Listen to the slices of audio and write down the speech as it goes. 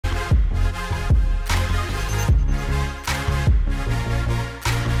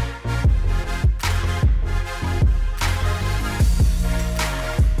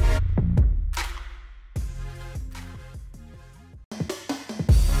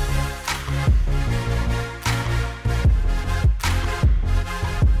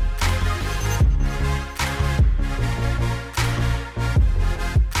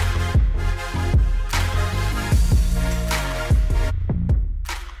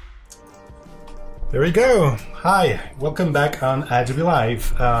There we go. Hi, welcome back on Adobe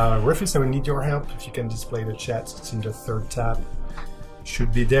Live. Rufus, I will need your help. If you can display the chat, it's in the third tab.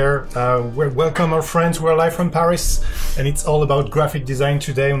 Should be there. Welcome our friends. We're live from Paris, and it's all about graphic design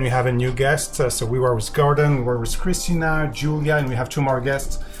today. And we have a new guest. So we were with Gordon, we were with Christina, Julia, and we have two more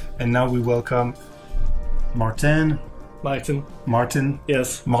guests. And now we welcome Maarten. Maarten.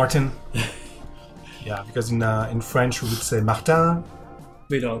 Yes. Maarten. Yeah, because in French we would say Martin.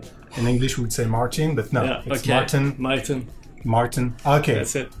 We don't. In English we would say Martin, but no, yeah, it's okay. Maarten. Maarten. Okay.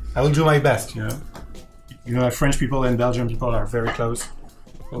 That's it. I will do my best, you know. You know, French people and Belgian people are very close.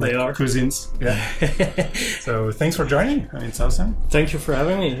 They are. Cousins. Yeah. So thanks for joining. I mean, it's awesome. Thank you for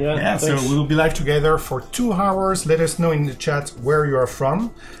having me. Yeah, so we will be live together for 2 hours. Let us know in the chat where you are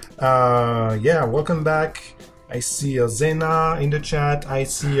from. Yeah, welcome back. I see Zena in the chat. I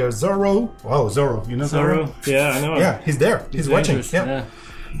see Zorro. Wow, Zorro. You know Zorro? Yeah, I know him. Yeah, he's there. He's watching. Yeah.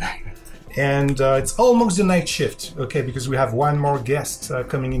 And it's almost the night shift, okay, because we have one more guest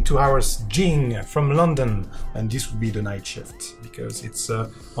coming in 2 hours, Jing from London, and this will be the night shift because it's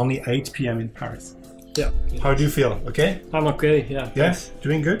only 8 p.m. in Paris. Yeah. How do you feel? Okay? I'm okay, yeah. Yes? Yeah?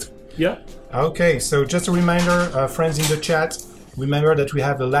 Doing good? Yeah. Okay, so just a reminder, friends in the chat, remember that we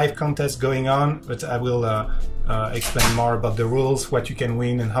have a live contest going on, but I will explain more about the rules, what you can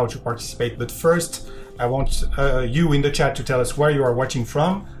win and how to participate. But first, I want you in the chat to tell us where you are watching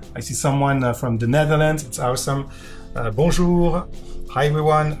from. I see someone from the Netherlands. It's awesome. Bonjour. Hi,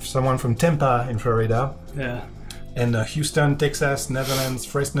 everyone. Someone from Tampa in Florida. Yeah. And Houston, Texas, Netherlands,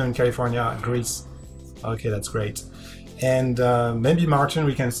 Fresno in California, Greece. Okay, that's great. And maybe, Maarten,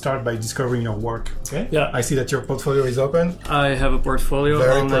 we can start by discovering your work. Okay? Yeah. I see that your portfolio is open. I have a portfolio.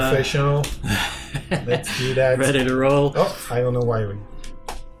 Very professional. Let's do that. Ready to roll. Oh, I don't know why there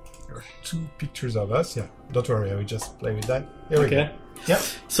are 2 pictures of us. Yeah. Don't worry. I will just play with that. Here we go. Yeah.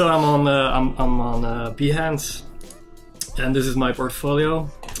 So I'm on Behance, and this is my portfolio.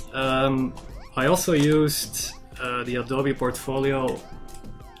 I also used the Adobe portfolio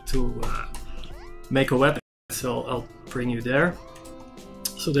to make a website, so I'll bring you there.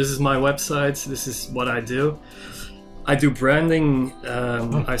 So this is my website. This is what I do. I do branding.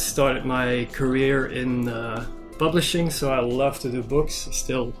 I started my career in publishing, so I love to do books.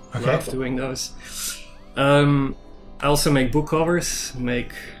 Still love doing those. I also make book covers,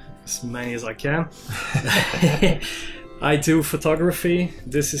 make as many as I can. I do photography.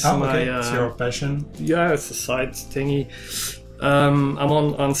 This is it's your passion? Yeah, it's a side thingy. I'm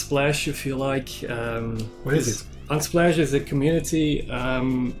on Unsplash if you like. What is it? Unsplash is a community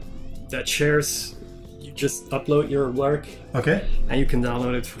that shares. You just upload your work, and you can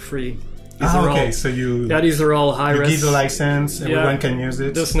download it for free. So these are all high res. You give the license, everyone can use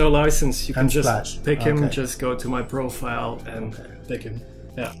it. There's no license. You can just pick him. Just go to my profile and pick him.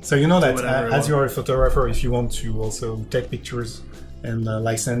 Yeah. So you know that as you are a photographer, if you want to also take pictures and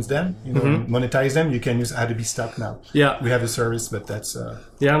license them, you know, monetize them, you can use Adobe Stock now. Yeah. We have a service, but that's.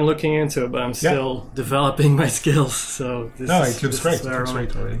 Yeah, I'm looking into it, but I'm still developing my skills. So it looks great. It looks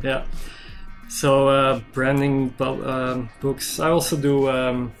great already. Yeah. So branding books. I also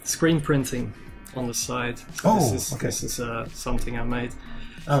do screen printing on the side. So this is something I made.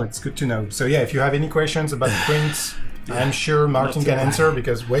 Oh, it's good to know. So yeah, if you have any questions about prints, I'm sure Maarten can answer,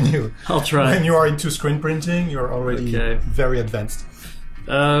 because when you are into screen printing, you're already very advanced.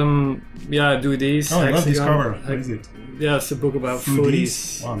 Yeah, I do these. Oh, I love this cover. What is it? Yeah, it's a book about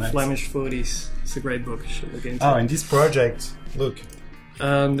foodies. Wow, nice. Flemish foodies. It's a great book. You should look into. Oh, and this project, look.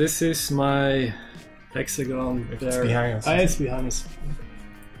 This is my hexagon there. It's behind us. It's behind us.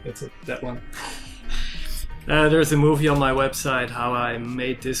 That's it. That one. There's a movie on my website how I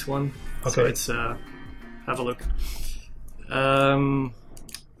made this one. Okay. So it's have a look.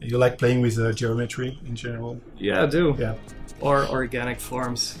 You like playing with geometry in general? Yeah, I do. Yeah. Or organic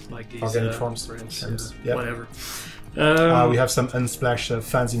forms like these. Organic forms, whatever. We have some Unsplash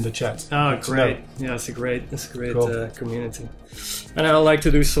fans in the chat. Oh, great! Yeah, it's a great community. And I like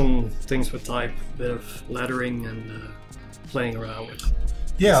to do some things with type, a bit of lettering and playing around with.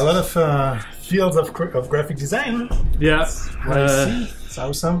 Yeah, a lot of fields of graphic design. Yeah, it's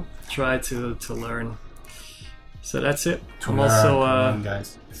awesome. Try to learn. So that's it. I'm also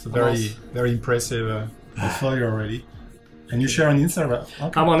guys. It's a very impressive portfolio already. And you share on Instagram.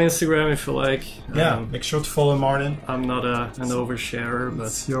 Okay. I'm on Instagram if you like. Yeah, make sure to follow Maarten. I'm not an oversharer, but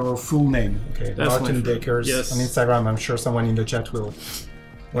it's your full name. Okay, Maarten Deckers on Instagram. I'm sure someone in the chat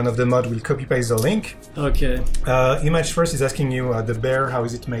one of the mod will copy paste the link. Okay. Image First is asking you the bear. How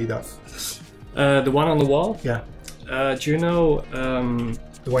is it made of? The one on the wall. Yeah. Do you know?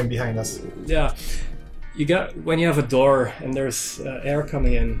 The one behind us. Yeah. you got, when you have a door and there's air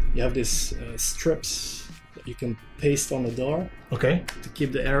coming in, you have these strips that you can paste on the door. Okay. To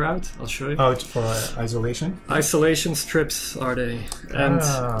keep the air out. I'll show you. Oh, it's for isolation? Isolation strips are they. And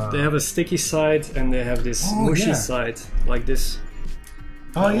they have a sticky side and they have this mushy side, like this.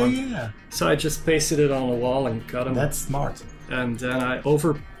 Oh, yeah. So I just pasted it on the wall and cut them. That's smart. And then I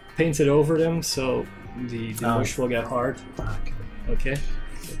painted over them so the mush will get hard. Okay.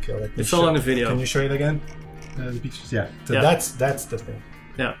 It's all on the video. Can you show it again? The pictures? Yeah. So that's the thing.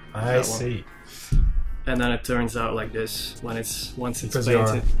 Yeah. I see. And then it turns out like this once it's because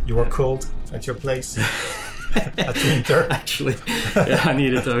painted. You were cold at your place at winter. Actually, yeah, I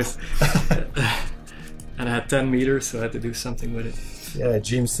needed those. And I had 10 meters, so I had to do something with it. Yeah,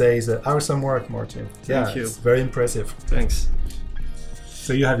 Jim says, awesome work, Maarten. Thank you. It's very impressive. Thanks.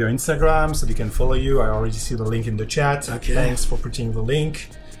 So you have your Instagram, so they can follow you. I already see the link in the chat. Okay. Thanks for putting the link.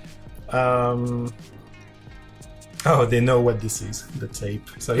 Oh, they know what this is, the tape.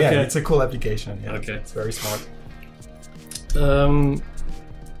 So yeah, it's a cool application. Yeah, okay. It's very smart.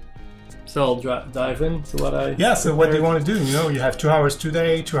 So I'll dive into what I... Yeah, so what do you want to do? You know, you have 2 hours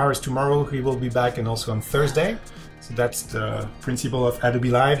today, 2 hours tomorrow. He will be back, and also on Thursday. So that's the principle of Adobe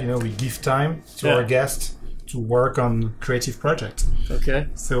Live. You know, we give time to our guests to work on creative projects. Okay.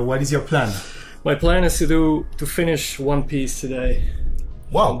 So what is your plan? My plan is to finish one piece today.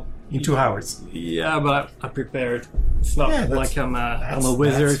 Wow. In 2 hours. Yeah, but I prepared. It's not like I'm a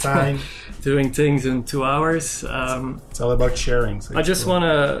wizard doing things in 2 hours. It's all about sharing. So I just want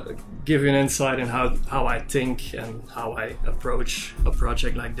to give you an insight in how I think and how I approach a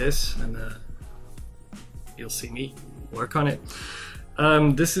project like this, and you'll see me work on it.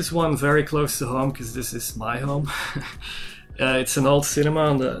 This is one very close to home because this is my home. It's an old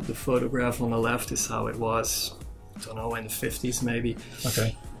cinema, and the photograph on the left is how it was, I don't know, in the 50s maybe.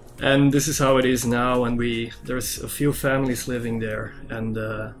 Okay. And this is how it is now, and there's a few families living there, and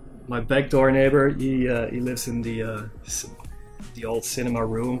my back door neighbor, he lives in the old cinema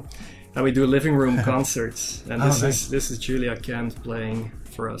room, and we do living room concerts, and this is Julia Kent playing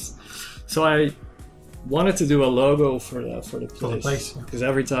for us. So I wanted to do a logo for the place, because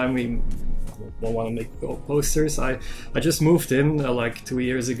every time we want to make posters, I just moved in like 2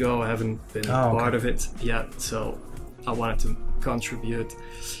 years ago. I haven't been part of it yet, so I wanted to contribute.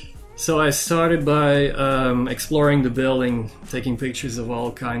 So I started by exploring the building, taking pictures of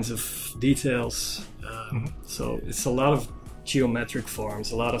all kinds of details. So it's a lot of geometric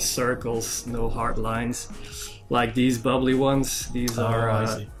forms, a lot of circles, no hard lines. Like these bubbly ones, these are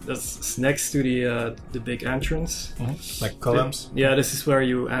that's next to the big entrance. Like columns? Yeah, this is where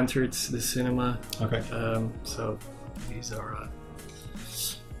you entered the cinema. Okay. So these are...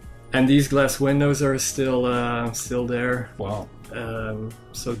 and these glass windows are still there. Wow.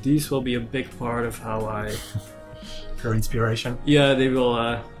 So these will be a big part of how I... Your inspiration? Yeah, they will...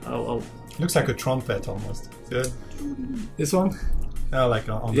 I'll... Looks like a trumpet almost. Good. This one? Oh, like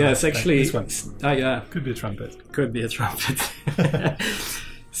on the it's actually... This one. Yeah. Could be a trumpet. Could be a trumpet.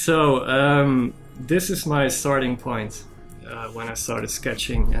 So, this is my starting point when I started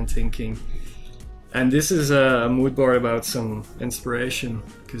sketching and thinking. And this is a mood board about some inspiration,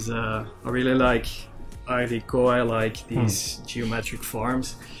 because I really like Art Deco, I like these geometric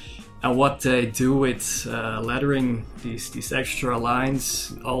forms. And what they do with lettering, these extra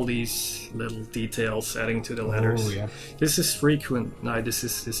lines, all these little details adding to the letters. Oh, yeah. This is frequent. Now this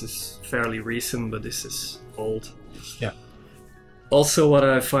is fairly recent, but this is old. Yeah. Also, what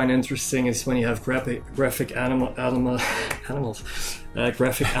I find interesting is when you have graphic elements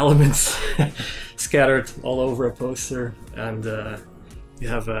scattered all over a poster, and you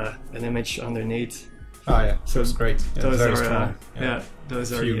have an image underneath. Oh yeah, so it's great. Yeah, those very are strong.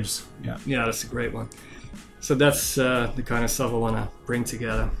 Those are Fumes. Yeah, that's a great one. So that's the kind of stuff I want to bring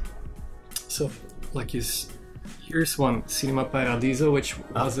together. So, like here's one, Cinema Paradiso, which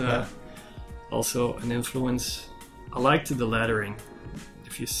was also an influence. I liked the lettering.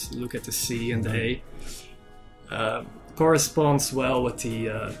 If you look at the C and the A, corresponds well with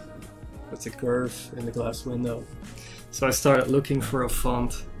the curve in the glass window. So I started looking for a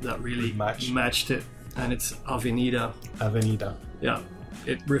font that really matched it, and it's Avenida. Avenida. Yeah,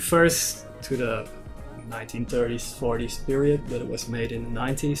 it refers to the 1930s, 40s period, but it was made in the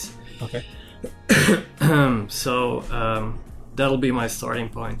 90s. Okay. So that'll be my starting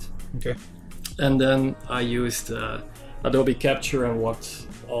point. Okay. And then I used Adobe Capture and walked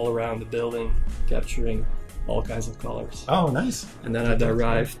all around the building, capturing all kinds of colors. Oh, nice. And then I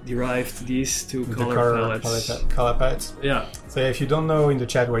derived these two color palettes. Yeah. So if you don't know in the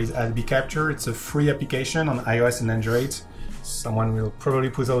chat what is Adobe Capture, it's a free application on iOS and Android. Someone will probably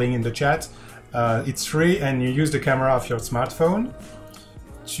put a link in the chat. It's free, and you use the camera of your smartphone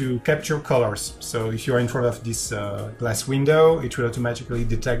to capture colors. So if you're in front of this glass window, it will automatically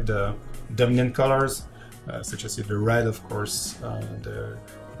detect the dominant colors, such as the red, of course, the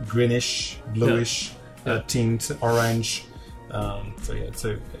greenish, bluish tint, orange.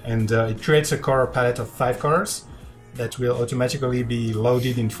 It creates a color palette of 5 colors that will automatically be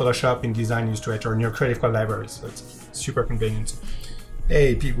loaded in Photoshop, InDesign, Illustrator, in your Creative Cloud library. So it's super convenient.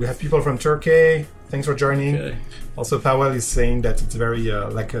 Hey, we have people from Turkey. Thanks for joining. Okay. Also, Powell is saying that it's very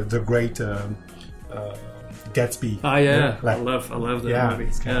like the great Gatsby. Ah, yeah, like, I love that movie.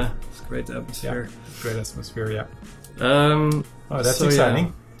 It's a great atmosphere. Yeah, great atmosphere. Yeah. Oh, that's exciting.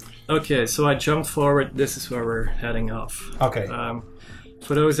 Yeah. Okay, so I jumped forward. This is where we're heading off. Okay.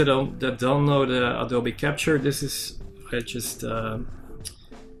 For those that don't know the Adobe Capture, I just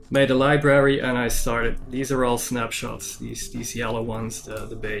made a library and I started. These are all snapshots. These yellow ones,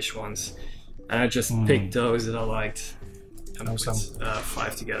 the beige ones, and I just picked those that I liked and put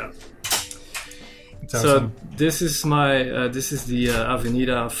 5 together. So this is my this is the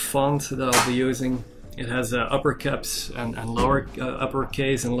Avenida font that I'll be using. It has uppercaps and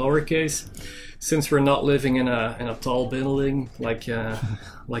uppercase and lowercase. Since we're not living in a tall building like in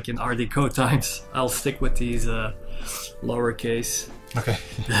Art Deco times, I'll stick with these lowercase. Okay.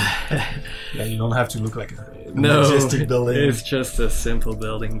 Yeah, you don't have to look like a majestic building. It's just a simple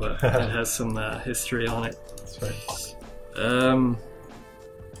building, but it has some history on it. That's right.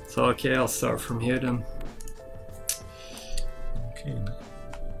 So okay, I'll start from here then. Okay.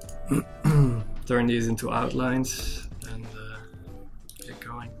 Turn these into outlines and get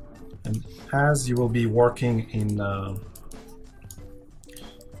going. And as you will be working in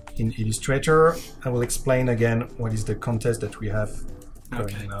Illustrator, I will explain again what is the contest that we have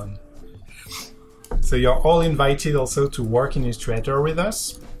going on. So you're all invited also to work in Illustrator with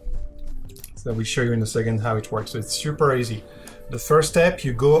us. So we'll show you in a second how it works. So it's super easy. The first step,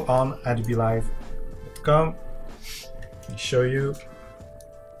 you go on adobelive.com. I'll show you.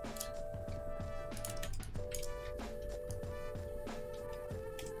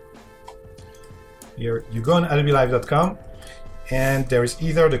 Here, you go on adobelive.com, and there is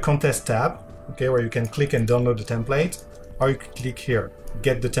either the contest tab, okay, where you can click and download the template, or you can click here,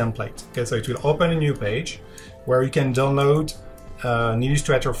 get the template. Okay, so it will open a new page where you can download an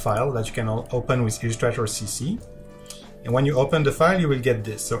Illustrator file that you can open with Illustrator CC. And when you open the file, you will get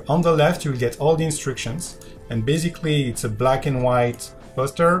this. So on the left, you will get all the instructions, and basically it's a black and white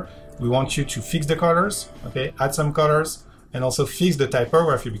poster. We want you to fix the colors, okay, add some colors, and also fix the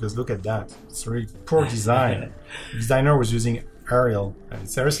typography, because look at that. It's really poor design. The designer was using Arial. And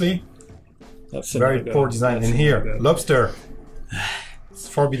seriously? That's very poor design. And here, Lobster. It's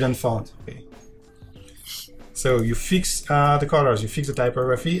forbidden font. Okay. So you fix the colors, you fix the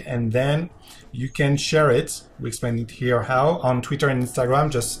typography, and then you can share it. We explained it here how. On Twitter and Instagram,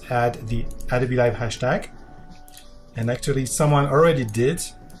 just add the Adobe Live hashtag. And actually someone already did,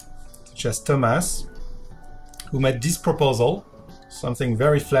 such as Thomas, who made this proposal, something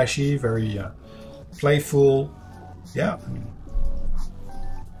very flashy, very playful. Yeah,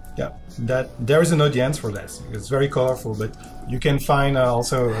 that there is an audience for this. It's very colorful, but you can find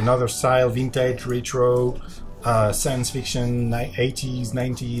also another style, vintage, retro, science fiction, 80s,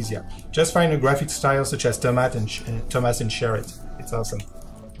 90s. Yeah, just find a graphic style such as Thomas and share it. It's awesome.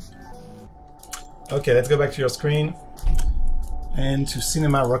 Okay, let's go back to your screen and to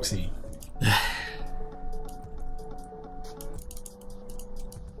CINEMA ROXY.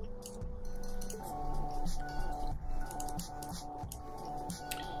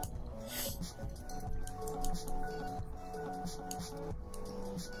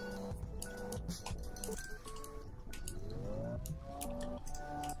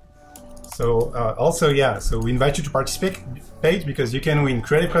 So so we invite you to participate because you can win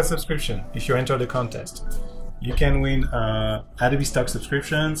Creative Cloud subscription if you enter the contest. You can win Adobe stock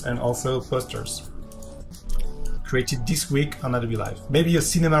subscriptions and also posters created this week on Adobe Live. Maybe a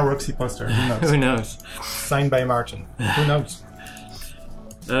CINEMA ROXY poster, who knows? Who knows? Signed by Maarten, who knows?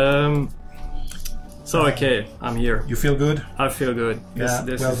 So okay, I'm here. You feel good? I feel good. Yeah,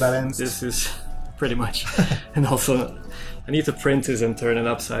 well balanced. This is pretty much. And also, I need to print this and turn it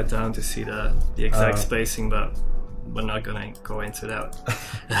upside down to see the exact spacing, but we're not gonna go into that.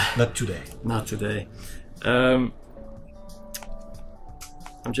 Not today. Not today. I'm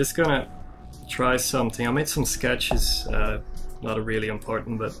just gonna try something. I made some sketches, not really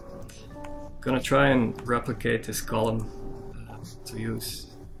important, but I'm gonna try and replicate this column to use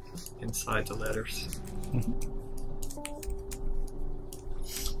inside the letters.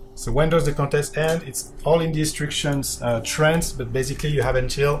 So when does the contest end? It's all in the instructions, trends, but basically you have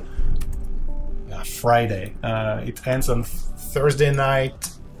until Friday. It ends on Thursday night,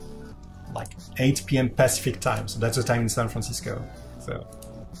 like 8 p.m. Pacific time. So that's the time in San Francisco. So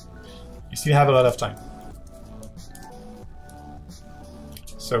you still have a lot of time.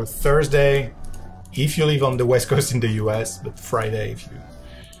 So Thursday, if you live on the West Coast in the US, but Friday if you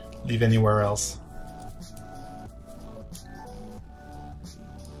live anywhere else.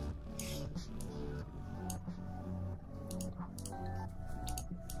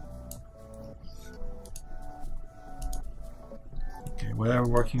 Okay, what are we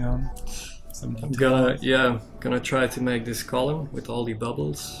working on? Some I'm details? gonna try to make this column with all the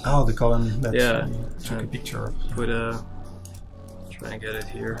bubbles. Oh, the column that Yeah, you took a picture of. Put try and get it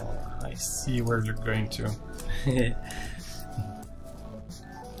here. Oh, I see where you're going to.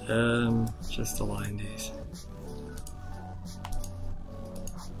 Just align these.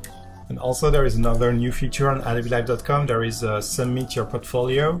 And also there is another new feature on adobelive.com. There is a submit your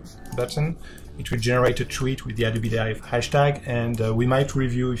portfolio button. It will generate a tweet with the Adobe Live hashtag, and we might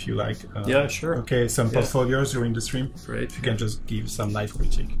review if you like. Yeah, sure. Okay, some portfolios during the stream. Great. If you can just give some live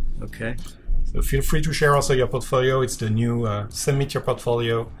critique. Okay. So feel free to share also your portfolio. It's the new submit your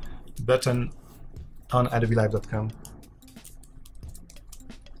portfolio button on adobelive.com.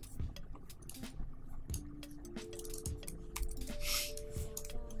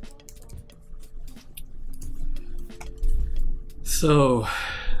 So,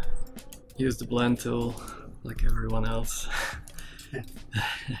 use the blend tool like everyone else.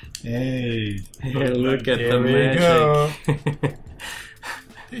 Hey, Look at there the we magic. go.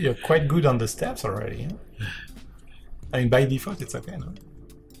 You're quite good on the steps already. Huh? I mean, by default, it's okay, no?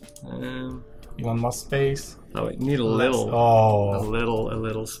 You want more space? Oh, I need a little, Oh, a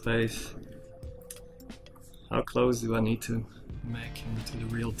little space. How close do I need to make him to the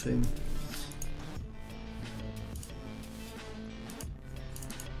real thing?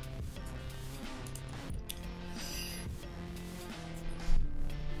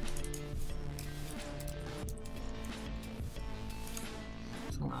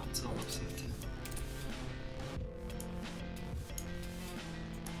 So now it's all upside down.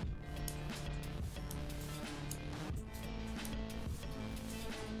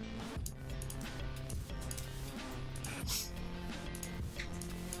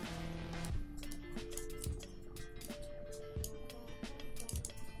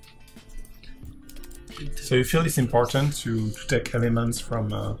 so you feel it's important to take elements from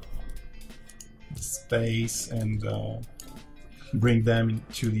the space and bring them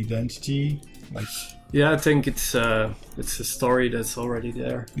into the identity? Like, Yeah, I think it's a story that's already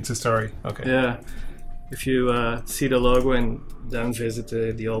there. it's a story. Okay. Yeah, if you see the logo and then visit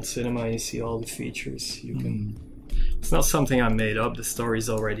the old cinema, you see all the features. You can. It's not something I made up. The story's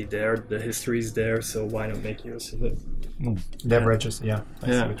already there. The history's there. So why not make use of it? Leverages, yeah. I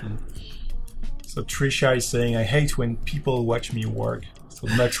see Yeah. what you mean. So Trisha is saying, I hate when people watch me work. So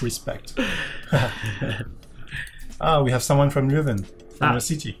much respect. Ah, we have someone from Leuven, from the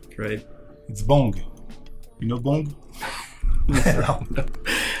city. Great. It's Bong. You know Bong? No.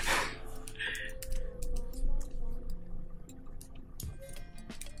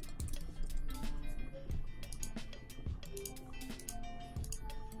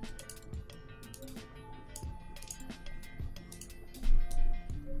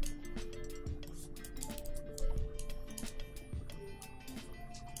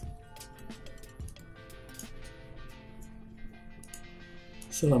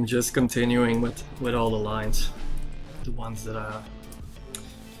 So I'm just continuing with all the lines, the ones that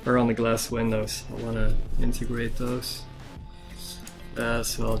are on the glass windows. I want to integrate those.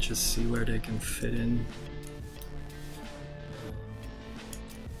 So I'll just see where they can fit in.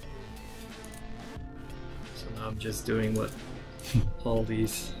 So now I'm just doing what all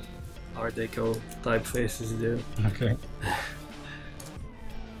these Art Deco typefaces do. Okay.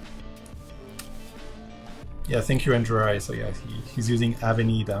 Yeah, thank you, Andrea. So yeah, he's using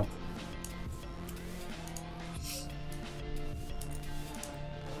Avenida.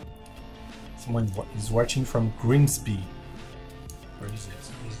 Someone is watching from Grimsby. Where is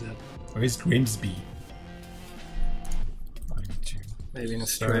it? Is that Where is Grimsby? maybe in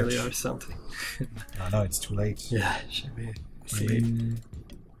Australia or something? Oh, no, it's too late. Yeah, it should be.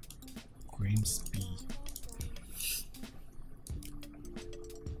 Grimsby.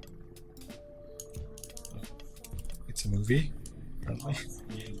 It's a movie, apparently.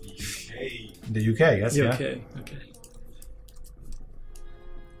 In the UK, yes, yeah. Okay.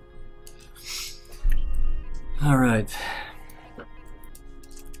 All right.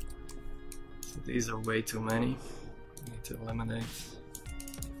 So these are way too many. Need to eliminate.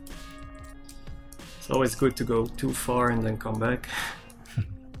 It's always good to go too far and then come back.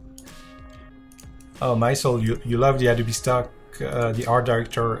 Oh, Maisel, you love the Adobe stock, the art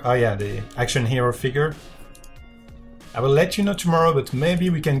director. Oh yeah, the action hero figure. I will let you know tomorrow, but maybe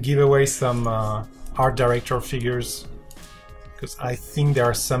we can give away some art director figures, because I think there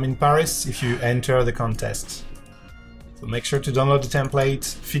are some in Paris if you enter the contest. So make sure to download the template,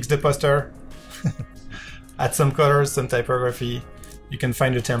 fix the poster, add some colors, some typography. You can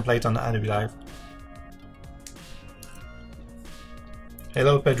find the template on Adobe Live.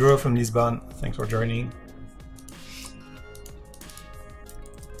 Hello Pedro from Lisbon, thanks for joining.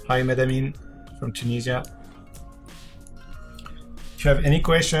 Hi Medamine from Tunisia. If you have any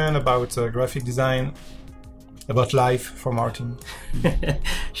question about graphic design, about life for Maarten.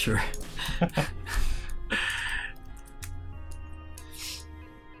 Sure.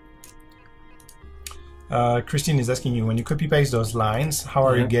 Christine is asking you, when you copy paste those lines, how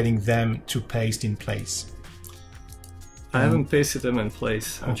are you getting them to paste in place? I haven't pasted them in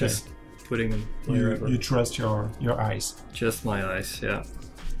place. I'm just putting them wherever. You trust your eyes. Just my eyes, yeah.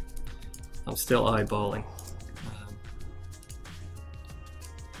 I'm still eyeballing.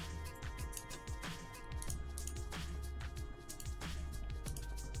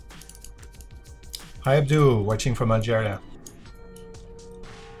 Hi Abdul, watching from Algeria.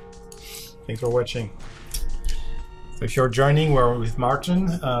 Thanks for watching. So if you're joining, we're with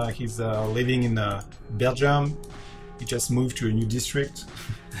Maarten. He's living in Belgium. He just moved to a new district,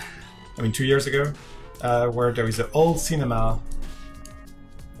 I mean 2 years ago, where there is an old cinema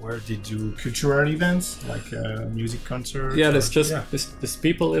where they do cultural events, like music concerts. Yeah, there's just there's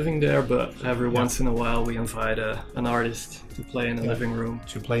people living there, but every once in a while we invite an artist to play in the living room.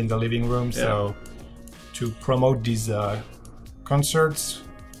 To play in the living room, so to promote these concerts,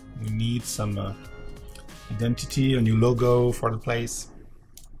 we need some identity, a new logo for the place.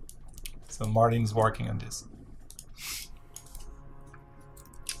 So Maarten's working on this.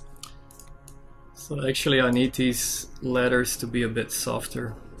 So actually I need these letters to be a bit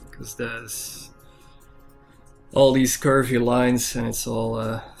softer, because there's all these curvy lines and it's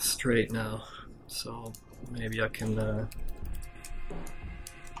all straight now. So maybe I can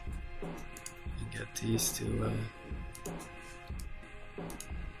get these to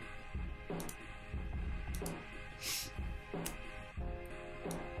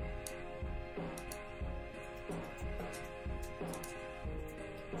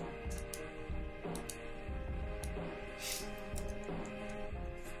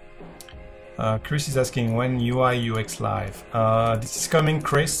Chris is asking, when UI UX Live? This is coming,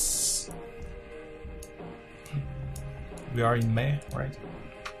 Chris. We are in May, right?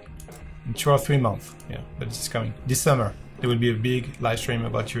 In 2 or 3 months, yeah, but this is coming. This summer, there will be a big live stream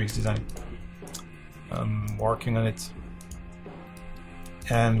about UX design. I'm working on it.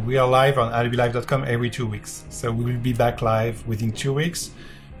 And we are live on adobelive.com every 2 weeks. So we will be back live within 2 weeks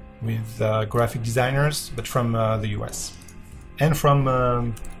with graphic designers, but from the US. And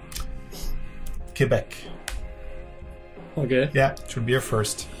from Quebec. Okay. Yeah, it should be a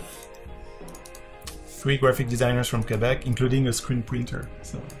first. 3 graphic designers from Quebec, including a screen printer.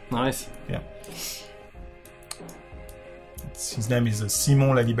 So nice. yeah. His name is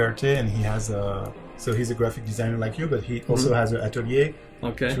Simon La Liberté, and he has a. So he's a graphic designer like you, but he also has an atelier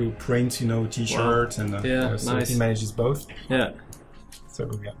to print, T-shirts and so nice. He manages both. Yeah. So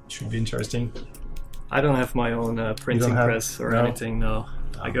yeah, it should be interesting. I don't have my own printing press or anything. No.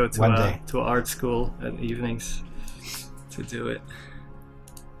 I go to art school at evenings to do it.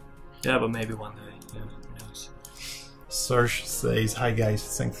 Yeah, but maybe one day. Yeah, who knows. Serge says, "Hi guys,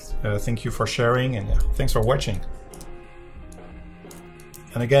 thank you for sharing, and thanks for watching."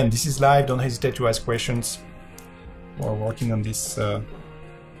 And again, this is live. Don't hesitate to ask questions. We're working on this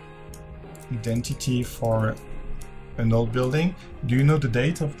identity for an old building. Do you know the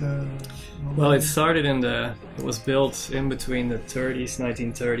date of the? Well, it started it was built in between the 30s,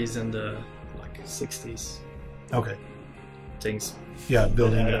 1930s, and the 60s. Okay. Things. Yeah,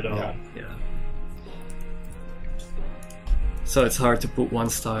 building it all. Yeah. So it's hard to put one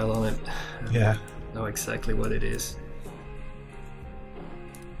style on it. Yeah. Know exactly what it is.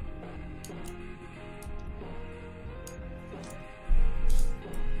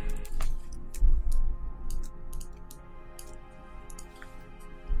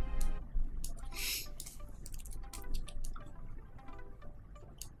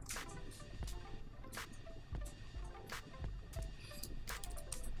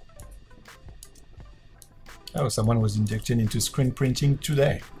 Oh, someone was injected into screen printing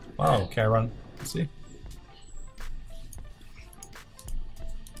today. Wow, Karen. Let's see.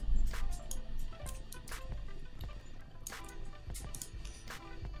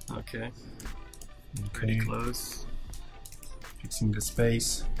 Okay. Pretty close. Fixing the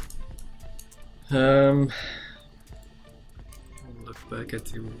space. I'll look back at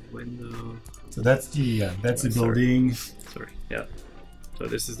the window. So that's the building. Sorry. Yeah. So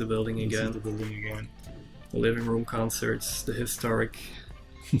this is the building again. The living room, concerts, the historic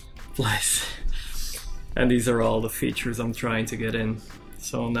place. And these are all the features I'm trying to get in.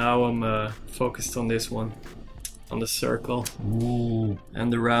 So now I'm focused on this one, on the circle. Ooh.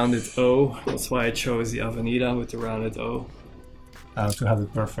 And the rounded O. That's why I chose the Avenida with the rounded O. To have a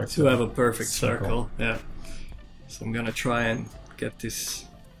perfect circle. Yeah. So I'm gonna try and get this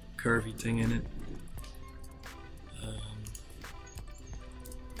curvy thing in it.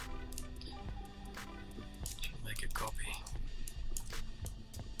 Should make a copy.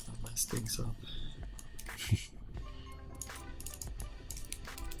 Not messing so.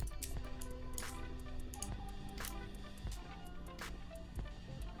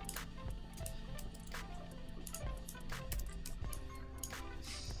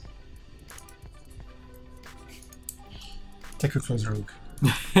 Take a closer look.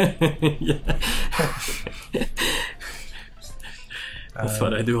 Yeah. That's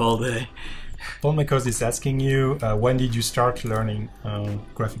what I do all day. Paul McCause is asking you, when did you start learning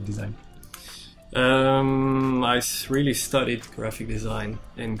graphic design? I really studied graphic design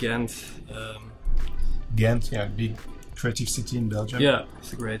in Ghent. Ghent, yeah, big creative city in Belgium. Yeah,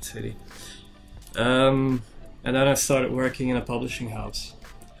 it's a great city. And then I started working in a publishing house.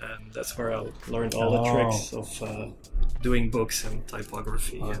 And that's where I learned all the tricks of doing books and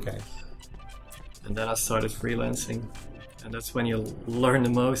typography. Okay. And then I started freelancing. And that's when you learn the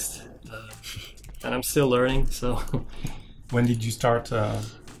most. And I'm still learning, so... When did you start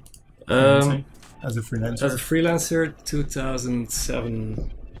freelancing as a freelancer? As a freelancer,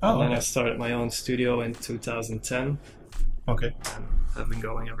 2007. Oh, and then okay. I started my own studio in 2010. Okay. And I've been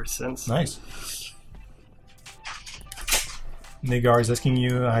going ever since. Nice. Negar is asking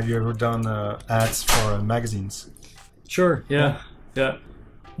you, have you ever done ads for magazines? Sure, yeah. Yeah,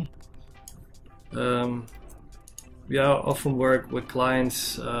 I often work with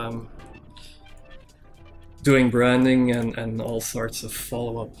clients doing branding and all sorts of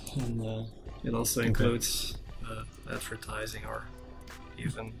follow-up. And it also includes advertising, or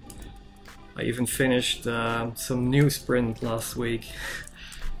I even finished some newsprint last week.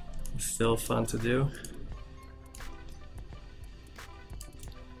 It's still fun to do.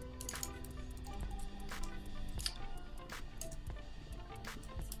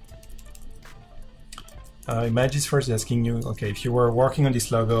 Imagis first asking you, okay, if you were working on this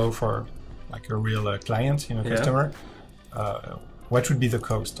logo for like a real client, customer, what would be the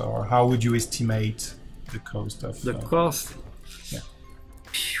cost, or how would you estimate the cost of the cost? Yeah,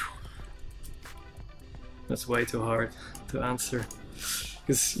 that's way too hard to answer,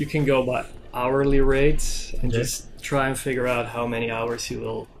 because you can go by hourly rates and just try and figure out how many hours it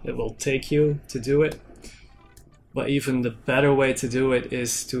will take you to do it. But even the better way to do it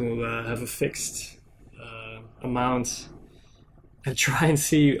is to have a fixed amount and try and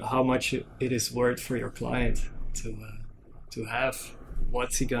see how much it is worth for your client to have.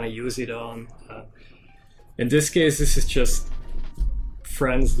 What's he gonna use it on? In this case, this is just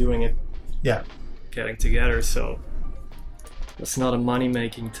friends doing it, getting together, so it's not a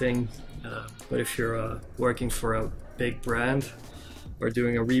money-making thing. But if you're working for a big brand or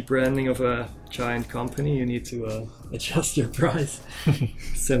doing a rebranding of a giant company, you need to adjust your price.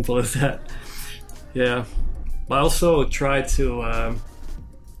 Simple as that. Yeah. I also try to,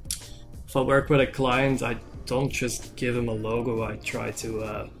 if I work with a client, I don't just give him a logo. I try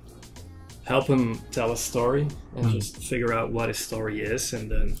to help him tell a story and just figure out what his story is, and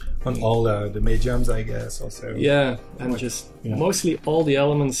then on all the mediums, I guess, also. Yeah, and mostly all the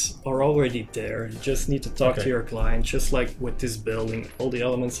elements are already there. You just need to talk to your client, just like with this building. All the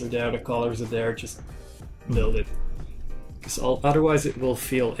elements are there, the colors are there. Just build it. Because otherwise it will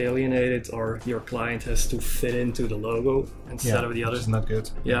feel alienated, or your client has to fit into the logo instead of the other. Which is not good.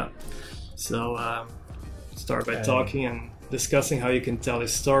 Yeah. So start by talking and discussing how you can tell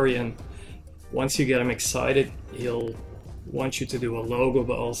his story, and once you get him excited, he'll want you to do a logo,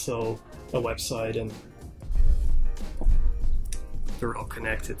 but also a website, and they're all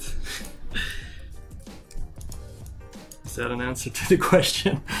connected. Is that an answer to the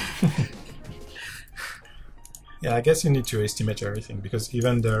question? Yeah, I guess you need to estimate everything, because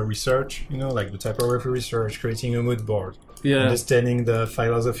even the research, like the typography research, creating a mood board, understanding the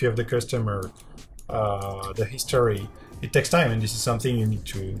philosophy of the customer, the history, it takes time, and this is something you need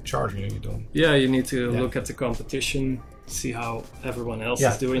to charge. You don't. Yeah, you need to look at the competition, see how everyone else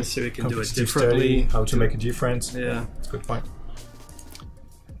is doing, so you can do it differently. How to make a difference. Yeah, that's a good point.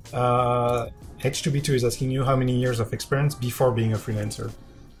 H2B2 is asking you how many years of experience before being a freelancer.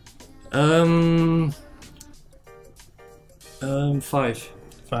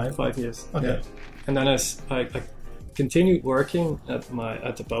 Five. 5 years. Okay. Yeah. And then I continued working at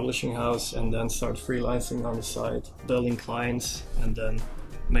the publishing house, and then started freelancing on the side, building clients, and then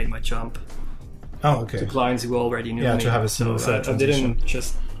made my jump Oh, okay. to clients who already knew Yeah, me. to have a so smooth I transition. didn't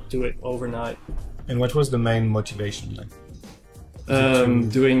just do it overnight. And what was the main motivation? Like,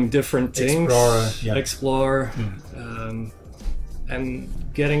 Doing different things, explore, and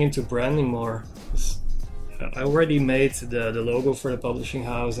getting into branding more. I already made the logo for the publishing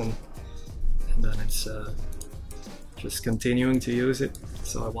house, and then it's just continuing to use it.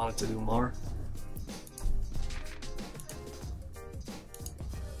 So I wanted to do more.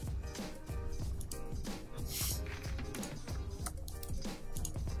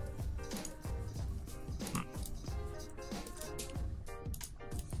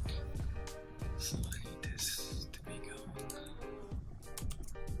 So I need this to be going.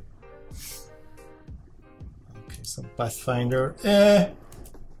 Okay, so Pathfinder.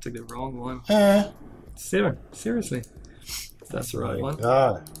 Took the wrong one. Eh. Seriously. That's the right one.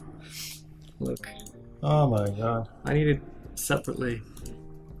 God. Look, Oh my god. I need it separately.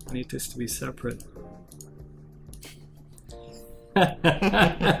 I need this to be separate.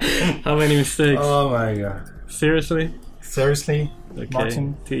 How many mistakes? Oh my god. Seriously? Seriously? Okay,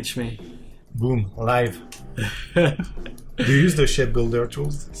 Maarten? teach me. Boom, live. Do you use the shape builder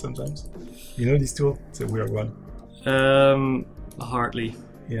tools sometimes? You know this tool? It's a weird one. Hardly.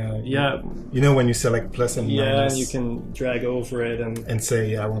 Yeah. Yeah. You know when you select plus and Yeah, minus and you can drag over it and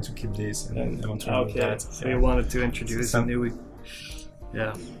say, I want to keep this and I want to remove okay. that. So Yeah. you wanted to introduce a Some- new.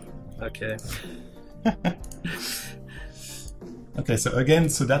 Yeah. Okay. Okay, so again,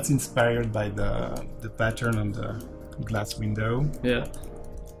 so that's inspired by the pattern on the glass window. Yeah.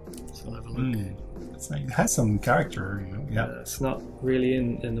 So I'll have a look. It's like, it has some character, you know. Yeah. It's not really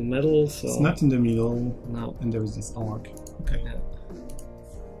in the middle, so It's not in the middle, no. and there is this arc. Okay. Yeah.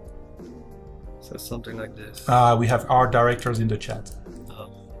 So something like this. We have art directors in the chat.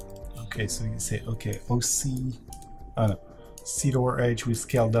 Oh. Okay, so you say, okay, OC, no, C lower H we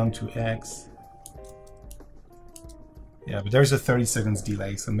scale down to X. Yeah, but there's a 30 seconds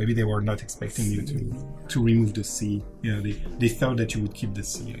delay, so maybe they were not expecting you to remove the C. You know, they thought that you would keep the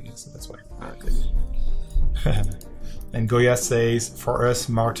C, I guess, so that's why. Okay. And Goya says, for us,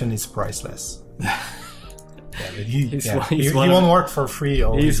 Maarten is priceless. Yeah, but he won't work for free.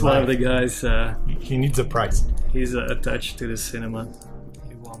 He's one of the guys. He needs a price. He's attached to the cinema.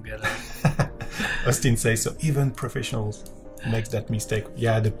 He won't get out. Austin says, so even professionals make that mistake.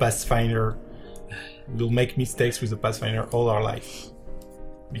 Yeah, the Pathfinder. We'll make mistakes with the Pathfinder all our life.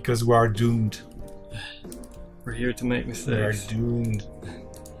 Because we are doomed. We're here to make mistakes. We are doomed.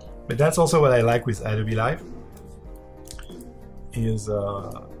 But that's also what I like with Adobe Live. Is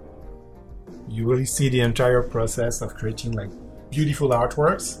you really see the entire process of creating like beautiful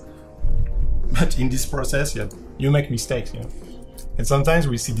artworks. But in this process, you make mistakes, you know. And sometimes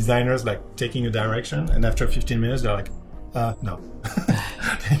we see designers like taking a direction, and after 15 minutes, they're like, no.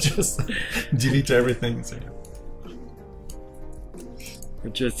 They just delete everything. So, yeah. We're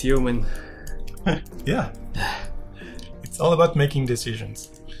just human. Yeah. It's all about making decisions.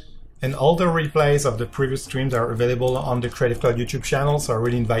 And all the replays of the previous streams are available on the Creative Cloud YouTube channel, so I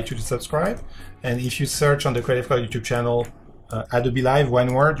really invite you to subscribe. And if you search on the Creative Cloud YouTube channel, Adobe Live,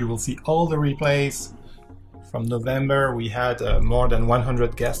 one word, you will see all the replays. From November, we had more than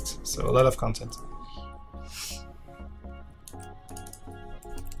 100 guests, so a lot of content.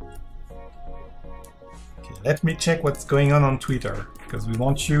 Okay, let me check what's going on Twitter, because we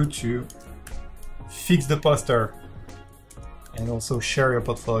want you to fix the poster and also share your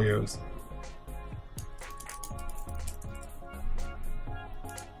portfolios.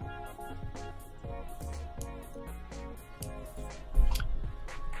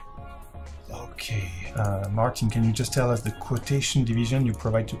 Okay, Maarten, can you just tell us the quotation division you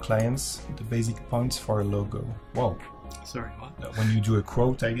provide to clients, the basic points for a logo? Whoa. Sorry, what? When you do a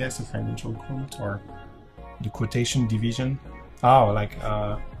quote, I guess, a financial quote, or the quotation division. Oh, like,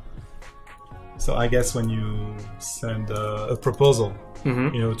 so I guess when you send a proposal,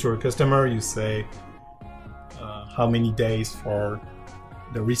 you know, to a customer, you say how many days for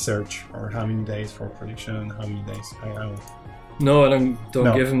the research, or how many days for production, how many days, I don't know. No, I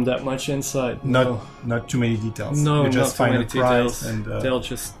don't give them that much insight. No. Not too many details. No, you just not too find many a price details. and they'll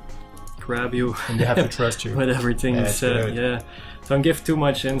just grab you. And they have to trust you. With everything you said, good. yeah. Don't give too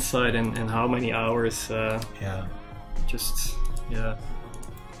much insight in how many hours. Yeah. Just, yeah.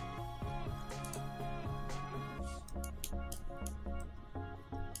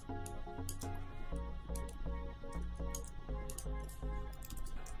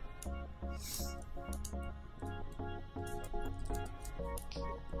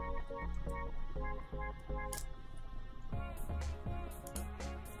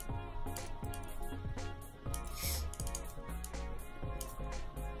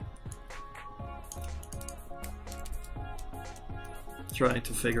 trying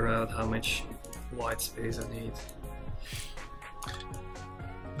to figure out how much white space I need.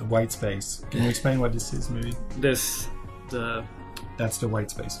 The white space. Can you explain what this is, maybe? That's the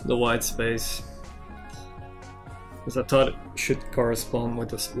white space. The white space. Because I thought it should correspond with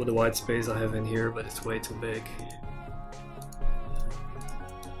the white space I have in here, but it's way too big.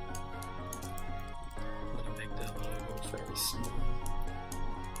 I'm gonna make that logo very small.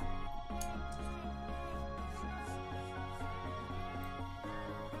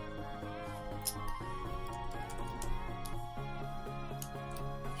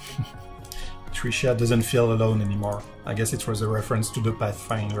 Tricia doesn't feel alone anymore. I guess it was a reference to the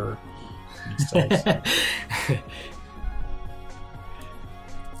Pathfinder.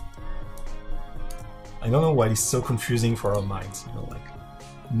 I don't know why it's so confusing for our minds. You know, like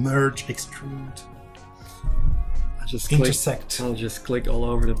merge, extrude, intersect. I'll just click all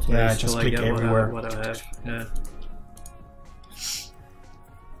over the place. Yeah, just click everywhere. What I have. Yeah.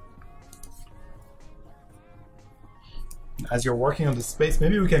 As you're working on the space,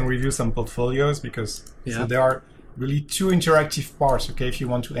 maybe we can review some portfolios, because so there are really two interactive parts. Okay, if you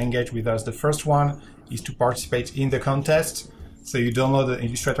want to engage with us, the first one is to participate in the contest. So you download the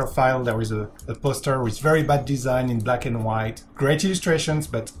Illustrator file. There is a poster with very bad design in black and white, great illustrations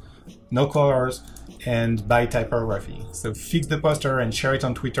but no colors, and by typography. So fix the poster and share it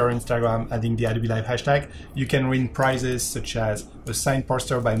on Twitter, Instagram, adding the Adobe Live hashtag. You can win prizes such as a signed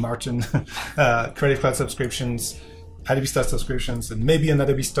poster by Maarten, Creative Cloud subscriptions, Adobe Stock subscriptions, and maybe an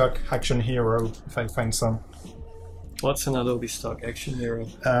Adobe Stock Action Hero if I find some. What's an Adobe Stock Action Hero?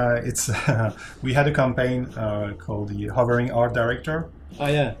 We had a campaign called the Hovering Art Director. Oh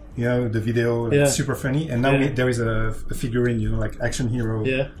yeah. You know, the video, it's super funny, and now there is a figurine, you know, like Action Hero.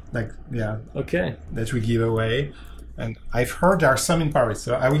 Yeah. Like Okay. That we give away, and I've heard there are some in Paris,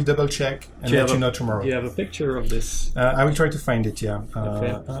 so I will double check and let you know tomorrow. Do you have a picture of this? I will try to find it. Yeah.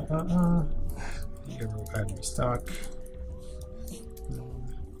 Okay. Adobe Stock.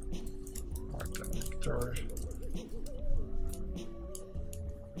 Art Director.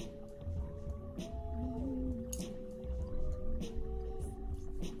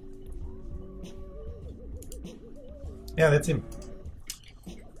 Yeah, that's him.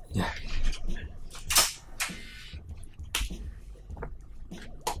 Yeah.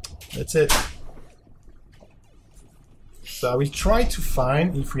 That's it. So I will try to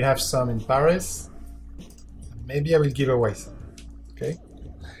find if we have some in Paris. Maybe I will give away some. Okay.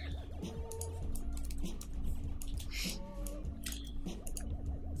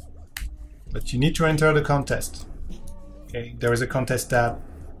 But you need to enter the contest. Okay, there is a contest tab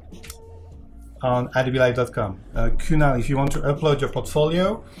on adobelive.com. Kunal, if you want to upload your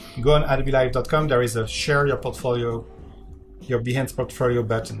portfolio, go on adobelive.com. There is a share your portfolio, your Behance portfolio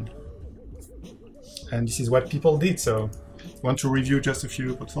button. And this is what people did. So, want to review just a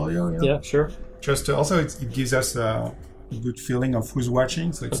few portfolio? You know? Yeah, sure. Just also, it gives us a good feeling of who's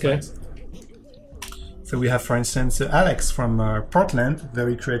watching. So it's nice. So we have, for instance, Alex from Portland,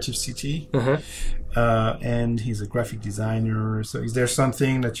 very creative city, and he's a graphic designer. So is there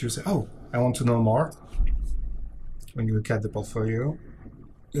something that you say, oh, I want to know more when you look at the portfolio?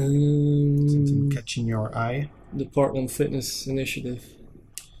 Something catching your eye? The Portland Fitness Initiative.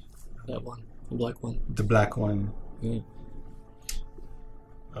 That one, the black one. The black one. Yeah.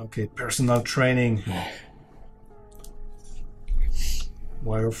 Okay, personal training.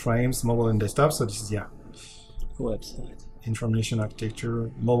 Wireframes, mobile and desktop. So this is, Website. Information architecture,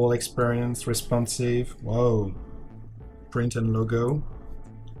 mobile experience, responsive. Whoa. Print and logo.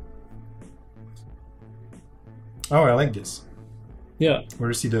 Oh, I like this. Yeah. Where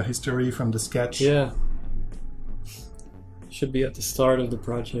you see the history from the sketch. Yeah. Should be at the start of the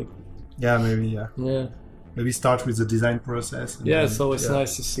project. Yeah, maybe, Yeah. Maybe start with the design process. And it's always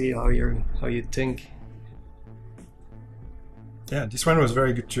nice to see how you think. Yeah, this one was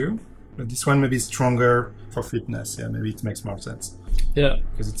very good too. But this one maybe is stronger for fitness. Yeah, maybe it makes more sense. Yeah.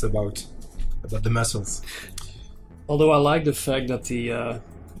 Because it's about the muscles. Although I like the fact that the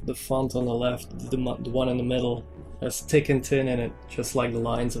font on the left, the one in the middle, has thick and thin in it, just like the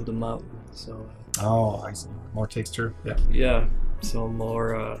lines of the mountain. So. Oh, I see. More texture. Yeah. Yeah. So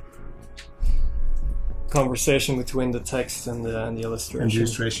more conversation between the text and the illustration. And the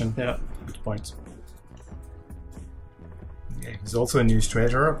illustration. Yeah. Good point. Okay. He's also an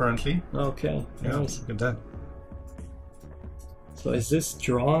illustrator, apparently. Okay. Yeah. Nice. Look at that. So is this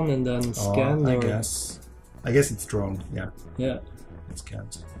drawn and then scanned? I guess it's drawn. Yeah. Yeah. It's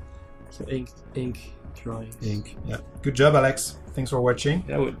scanned. So ink drawings. Ink. Yeah. Good job, Alex. Thanks for watching.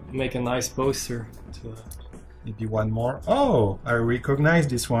 That would make a nice poster. To, Maybe one more. Oh, I recognize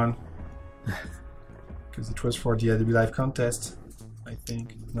this one because it was for the Adobe Live contest. I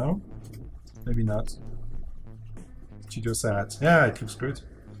think. No? Maybe not. Studio Sarat. Yeah, it looks good.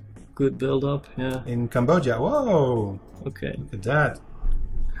 Good build up, yeah. In Cambodia. Whoa! Okay. Look at that.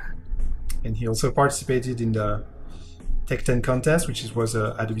 And he also participated in the Tech 10 contest, which was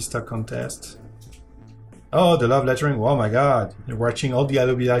a Adobe Stock contest. Oh, the love lettering. Oh my god. You're watching all the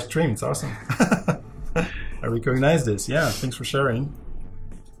Adobe live stream. It's awesome. I recognize this. Yeah, thanks for sharing.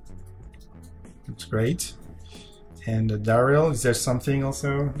 Looks great. And Daryl, is there something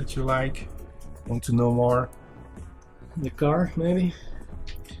also that you like? Want to know more? The car, maybe?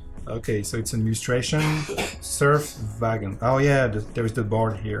 Okay, so it's an illustration. Surf wagon. Oh yeah, there's the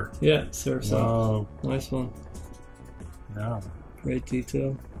board here. Yeah, surf. Wow. Nice one. Yeah. Great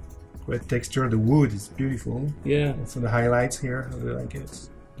detail. Great texture. The wood is beautiful. Yeah. Also the highlights here. I really like it.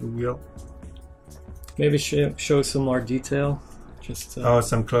 The wheel. Maybe show some more detail. Just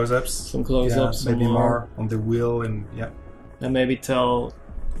some close-ups. Some close-ups. Yeah, maybe more on the wheel and yeah. And maybe tell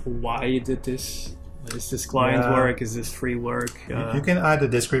why you did this. Is this client work? Is this free work? You can add a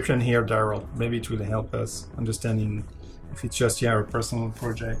description here, Daryl. Maybe it will help us understanding if it's just a personal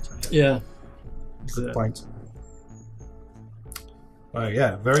project. Yeah. Good point.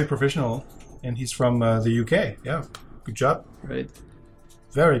 Yeah, very professional. And he's from the UK. Yeah, good job. Right.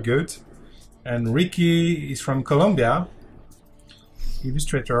 Very good. And Ricky is from Colombia.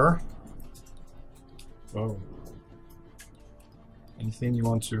 Illustrator. Oh. Anything you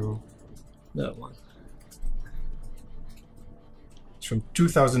want to... That one. It's from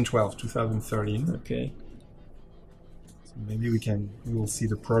 2012, 2013. Okay. So maybe we will see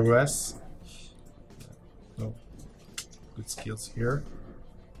the progress. So, good skills here.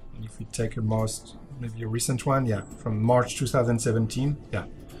 And if we take maybe a recent one, yeah, from March 2017, yeah.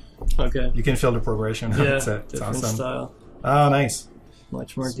 Okay. You can feel the progression. Yeah, it's different awesome. style. Oh, nice.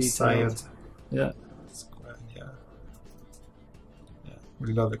 Much more detailed. Yeah. Yeah. Yeah.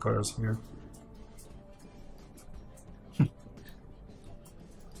 Really love the colors here.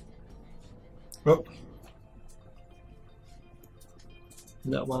 Oh.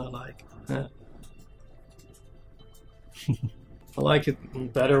 That one I like. Yeah. I like it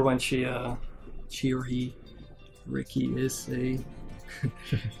better when she or he, Ricky is a...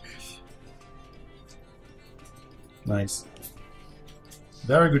 Nice.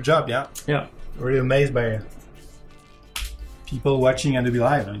 Very good job, yeah. Yeah. Really amazed by people watching Adobe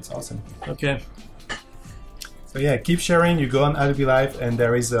Live. It's awesome. Okay. So yeah, keep sharing. You go on Adobe Live and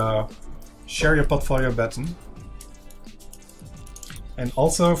there is a share your portfolio button. And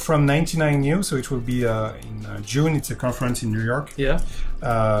also from 99U, so it will be in June, it's a conference in New York. Yeah.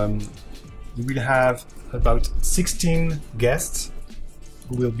 We will have about 16 guests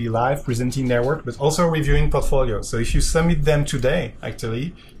who will be live presenting their work, but also reviewing portfolios. So if you submit them today,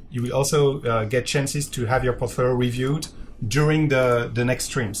 actually, you will also get chances to have your portfolio reviewed during the next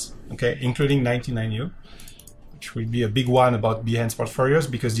streams, okay, including 99U, which will be a big one about Behance portfolios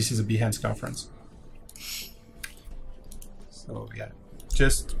because this is a Behance conference. So yeah,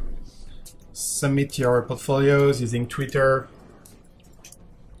 just submit your portfolios using Twitter.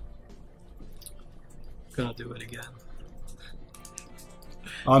 Gonna do it again.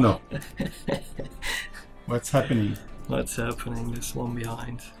 Oh no. What's happening? What's happening? This one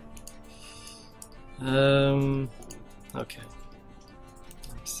behind. Okay.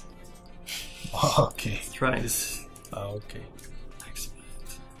 Nice. Okay. Let's try this. Okay. Expand.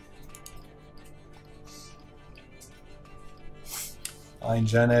 And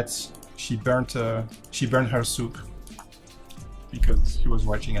Janet, she burnt her soup because she was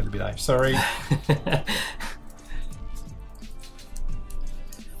watching Adobe Live. Sorry.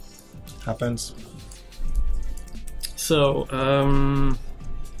 Happens. So,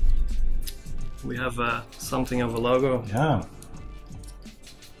 we have something of a logo. Yeah.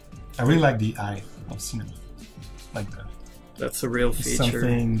 I really like the eye of CINEMA. Like that. That's a real feature.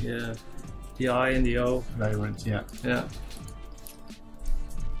 Something. Yeah. The I and the O. Vibrant, yeah. Yeah.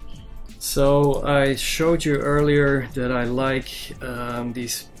 So I showed you earlier that I like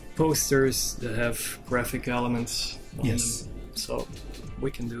these posters that have graphic elements on them. So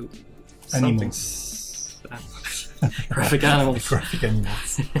we can do something. Graphic animals. Graphic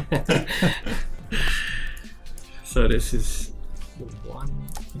animals. So this is one.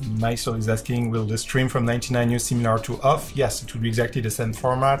 Maisel is asking, will the stream from 99U similar to off? Yes, it will be exactly the same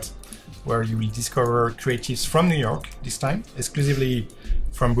format, where you will discover creatives from New York this time, exclusively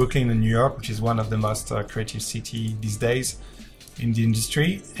from Brooklyn and New York, which is one of the most creative cities these days in the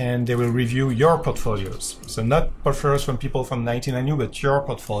industry, and they will review your portfolios. So not portfolios from people from 99U, but your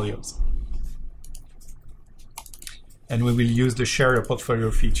portfolios. And we will use the share your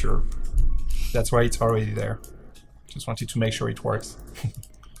portfolio feature. That's why it's already there. Just wanted to make sure it works.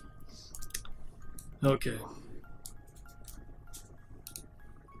 Okay.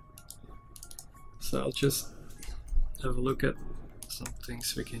 So I'll just have a look at some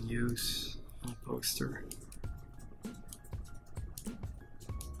things we can use on a poster.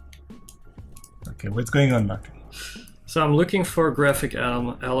 Okay, what's going on, Mark? So I'm looking for graphic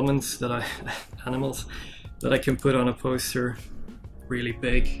elements that animals that I can put on a poster really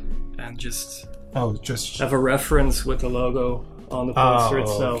big and just have a reference with the logo on the poster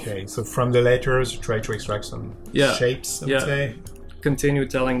itself. Okay, so from the letters you try to extract some shapes, I would say. Continue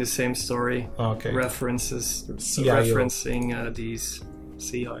telling the same story. Okay. References, CIO. referencing these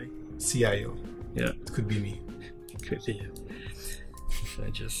CIO. Yeah. It could be me. It could be you. So I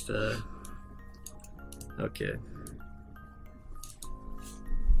just okay.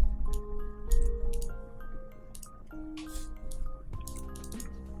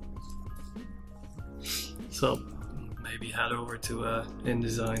 So maybe head over to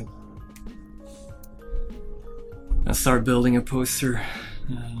InDesign and start building a poster.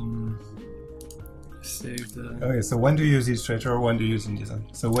 Save the... Okay, so when do you use Illustrator, when do you use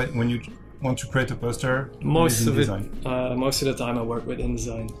InDesign? So when you want to create a poster, most of the time I work with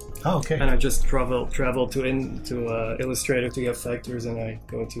InDesign. Oh, okay. And I just travel to Illustrator to get factors, and I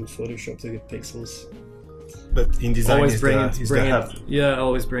go to Photoshop to get pixels. But InDesign always is bring the hub. Yeah, I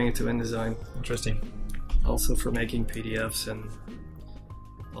always bring it to InDesign. Interesting. Also for making PDFs and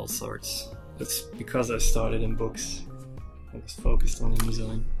all sorts. It's because I started in books. I was focused on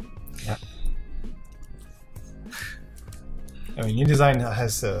InDesign. Yeah. I mean, InDesign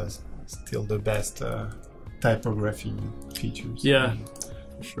has still the best typography features. Yeah,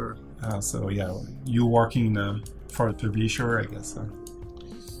 for sure. So yeah, you working for a publisher, I guess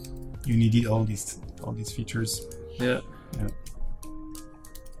you needed all these features. Yeah. Yeah.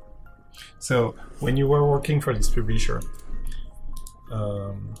 So when you were working for this publisher,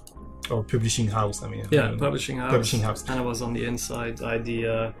 or publishing house, I mean. Yeah, publishing house. And I was on the inside,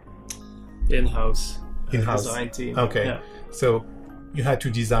 in-house design team. Okay. Yeah. So you had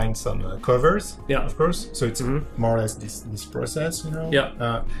to design some covers. Yeah. Of course. So it's more or less this process, you know.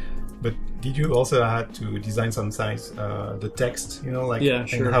 Yeah. But did you also had to design sometimes the text, you know, like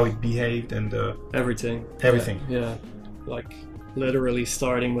and how it behaved and everything. Yeah. Like literally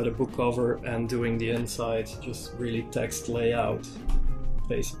starting with a book cover and doing the inside, just really text layout,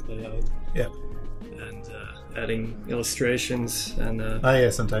 basic layout. Yeah. And adding illustrations and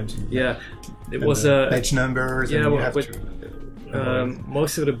sometimes. It was page numbers. Yeah, and you well, have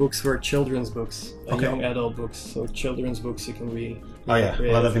most of the books were children's books, young adult books. So children's books you can read. A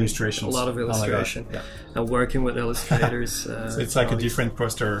lot of illustrations. A lot of illustration. Yeah. And working with illustrators. So it's like a different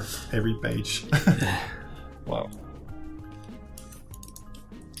poster every page. Wow.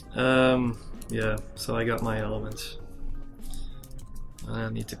 Yeah, so I got my elements. I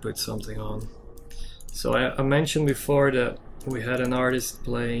need to put something on. So I mentioned before that we had an artist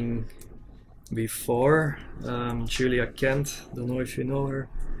playing before, Julia Kent. Don't know if you know her.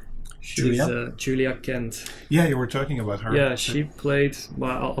 She's Julia Kent. Yeah, you were talking about her. Yeah, she played.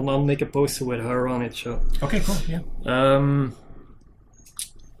 Well, I'll make a poster with her on it. So. Okay, cool. Yeah.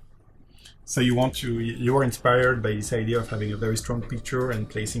 So you were inspired by this idea of having a very strong picture and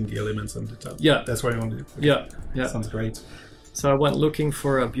placing the elements on the top. Yeah. That's what I wanted to do. Yeah. Sounds great. So I went looking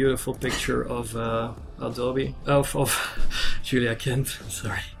for a beautiful picture of Adobe, of Julia Kent,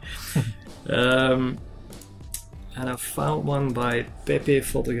 sorry. And I found one by Pepe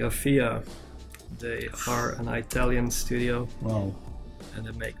Fotografia. They are an Italian studio. Wow. And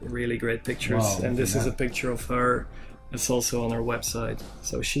they make really great pictures. Wow, and this is a picture of her. It's also on her website.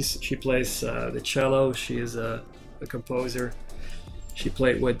 So she plays the cello. She is a composer. She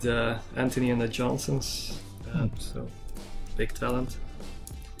played with Anthony and the Johnsons. So big talent.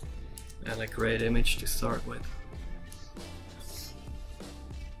 And a great image to start with.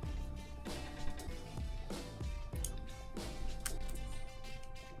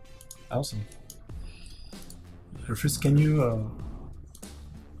 Awesome. First, can you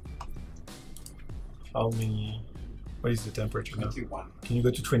what is the temperature now? 21. Can you go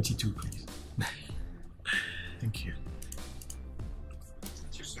to 22, please? Thank you.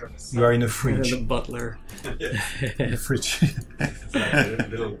 You are in a fridge. The butler. In a fridge. It's like a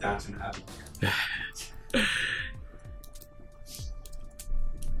little Downton Abbey.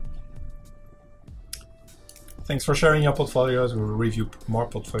 Thanks for sharing your portfolios. We'll review more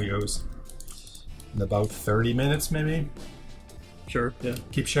portfolios in about 30 minutes, maybe. Sure, yeah.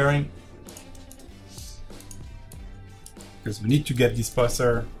 Keep sharing. Because we need to get this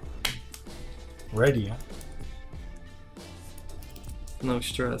poster ready. Huh? No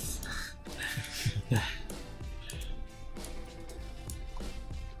stress.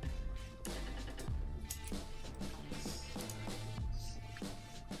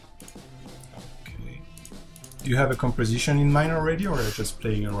 Do you have a composition in mind already, or are you just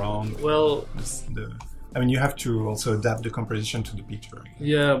playing around? Well, I mean, you have to also adapt the composition to the picture.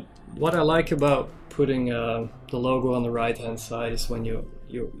 Yeah, what I like about putting the logo on the right-hand side is when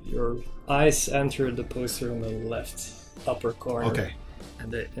your eyes enter the poster on the left upper corner. Okay.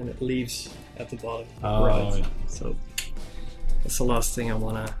 And it leaves at the bottom Oh, right. yeah. So that's the last thing I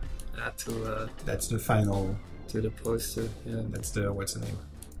want to add to. That's the final. To the poster. Yeah. That's the what's the name?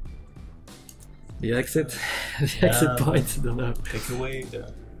 The exit. The exit point. I don't know. Take away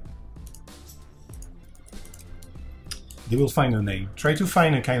the. They will find a name. Try to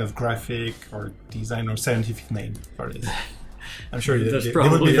find a kind of graphic or design or scientific name for this. I'm sure they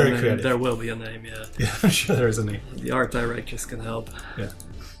will be very creative. There will be a name, yeah. Yeah, I'm sure there is a name. The art directors can help. Yeah.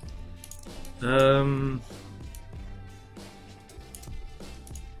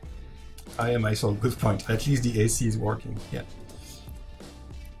 I saw. Good point. At least the AC is working. Yeah.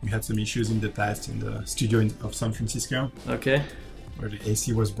 We had some issues in the past in the studio of San Francisco. Okay. Where the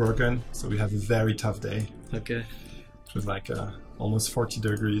AC was broken, so we had a very tough day. Okay. It was like almost 40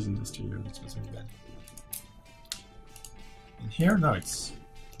 degrees in the studio. It was really bad. And here, no, it's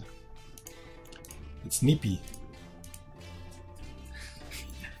nippy.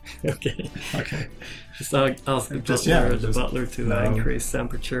 Okay. Okay. Just ask the butler to increase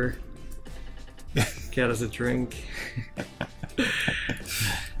temperature. Get us a drink.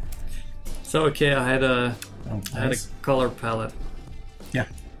 So okay, I had a color palette. Yeah.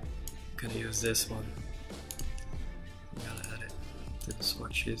 I'm gonna use this one. I'm gonna add it to the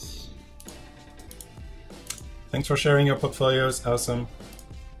swatches. Thanks for sharing your portfolios. Awesome.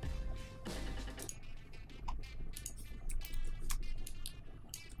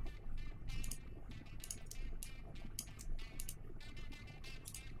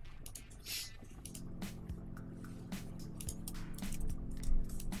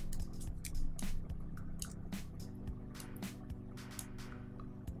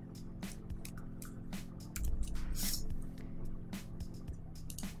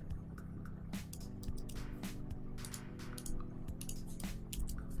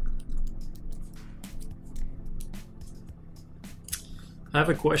 I have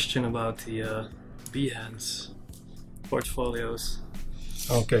a question about the Behance portfolios.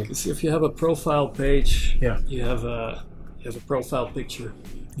 Okay. Because if you have a profile page, Yeah. you have a profile picture.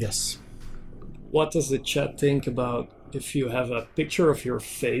 Yes. What does the chat think about if you have a picture of your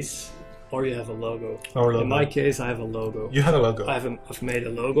face or you have a logo? Or logo. In my case, I have a logo. You have a logo. I've made a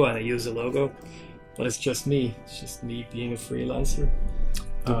logo and I use a logo, but it's just me. It's just me being a freelancer.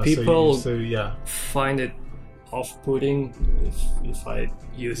 Do people find it off-putting if I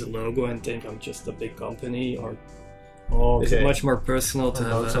use a logo and think I'm just a big company, or is it much more personal to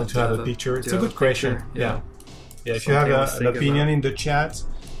have a picture? It's a good question. Yeah. If you have an opinion in the chat,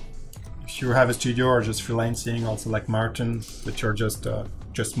 if you have a studio or just freelancing, also like Maarten, but you're just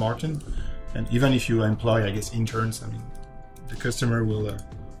Maarten, and even if you employ, I guess, interns, I mean, the customer will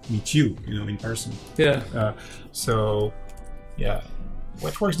meet you, in person. Yeah. So, yeah.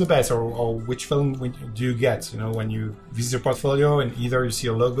 What works the best, or which feeling do you get, when you visit your portfolio and either you see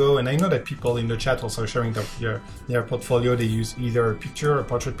a logo, and I know that people in the chat also sharing their portfolio, they use either a picture, a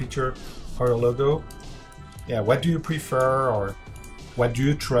portrait picture, or a logo. Yeah, what do you prefer, or what do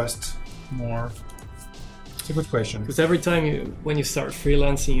you trust more? It's a good question. Because every time when you start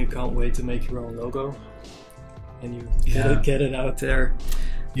freelancing, you can't wait to make your own logo, and you get it out there.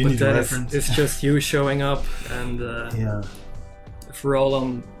 You need a reference. It's just you showing up, and if we're all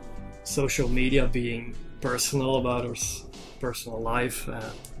on social media being personal about our personal life,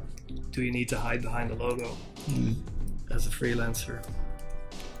 do you need to hide behind a logo as a freelancer?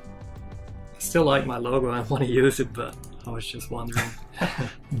 I still like my logo, I want to use it, but I was just wondering.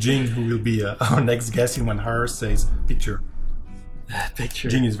 Jing, who will be our next guest in 1 hour, says picture. Picture.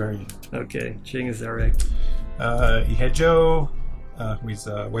 Jing is very... Okay, Jing is direct. Ihejo, who is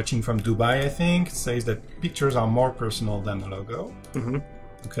watching from Dubai, I think, says that pictures are more personal than a logo. Mm-hmm.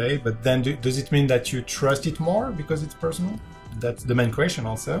 Okay, but then does it mean that you trust it more because it's personal? That's the main question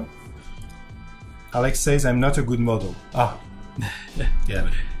also. Alex says, I'm not a good model. Yeah.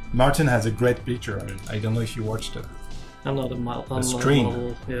 Maarten has a great picture. I mean, I don't know if you watched I'm not a model. The screen.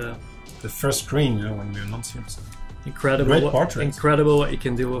 Model, yeah. The first screen, when we announced him. So. Incredible! Incredible what you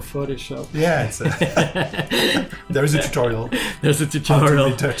can do with Photoshop. Yeah, there is a tutorial. There's a tutorial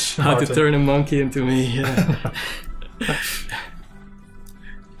how to turn a monkey into me. Yeah.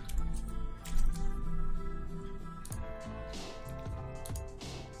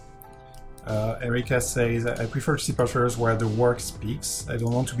 Erika says, I prefer to see portfolios where the work speaks. I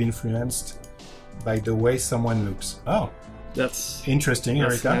don't want to be influenced by the way someone looks. Oh, that's interesting,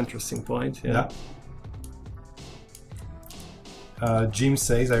 Erika. That's an interesting point. Yeah. Jim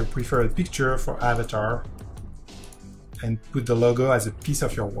says, I prefer a picture for avatar and put the logo as a piece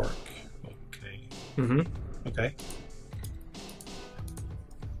of your work. Okay. Mm-hmm. Okay.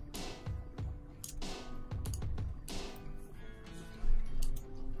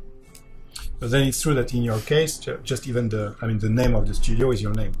 But then it's true that in your case, just even the name of the studio is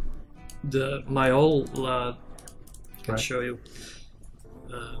your name. My whole can Right. show you.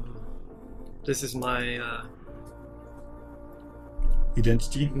 This is my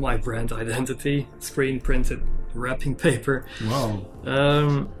Identity. my brand identity, screen printed wrapping paper.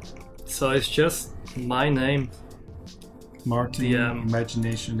 Wow. So it's just my name. Maarten, The,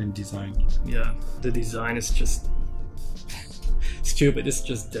 imagination and design. Yeah, the design is just stupid. It's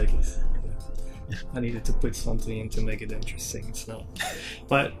just Deckers. I needed to put something in to make it interesting. It's not,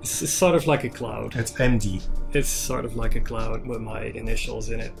 but it's sort of like a cloud. It's MD. It's sort of like a cloud with my initials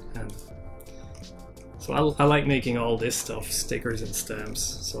in it, and so I like making all this stuff, stickers and stamps.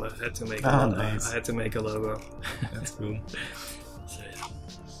 So I had to make Nice. I had to make a logo. That's cool. So,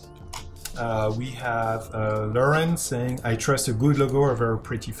 yeah. We have Lauren saying, I trust a good logo over a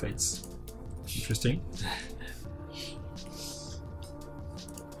pretty face. Interesting.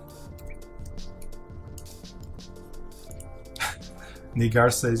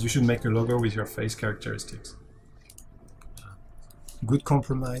 Nigar says, you should make a logo with your face characteristics. Good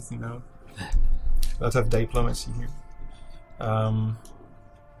compromise, you know. A lot of diplomacy here.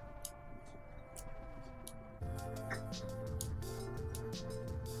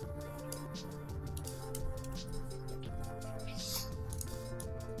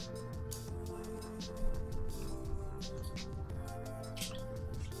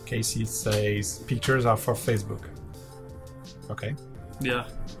 Casey says, pictures are for Facebook. Okay. Yeah,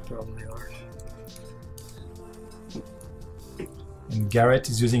 probably are. And Garrett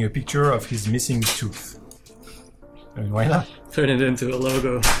is using a picture of his missing tooth. I mean, why not? Turn it into a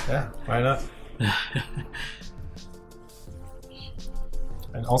logo. Yeah, why not?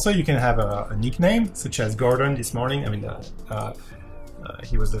 And also you can have a nickname, such as Gordon this morning. I mean,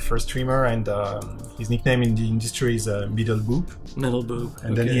 he was the first streamer, and his nickname in the industry is Middle Boop. Middle boob.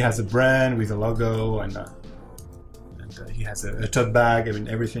 And then he has a brand with a logo, and he has a tote bag, I mean,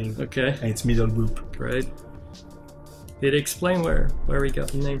 everything. Okay, And it's Middle Boop. great. Did he explain where he got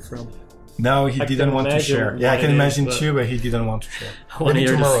the name from? No, he I didn't can want to imagine share. Yeah, I what can it is, imagine but- too, but he didn't want to share. I want to Maybe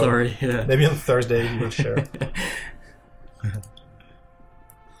hear the tomorrow. story. Yeah. Maybe on Thursday he will share.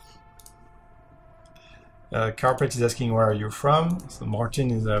 Carpet is asking, where are you from? So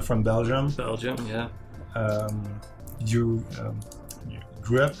Maarten is from Belgium. Belgium, yeah. You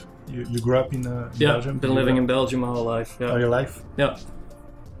grew up? You grew up in Yeah, Belgium? been living in Belgium my whole life. all Yeah. your life? Yeah.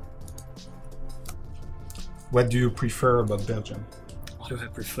 What do you prefer about Belgium? What do I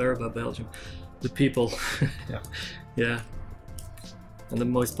prefer about Belgium? The people. Yeah. Yeah. And the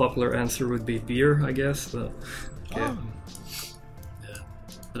most popular answer would be beer, I guess. But okay. Oh, Yeah.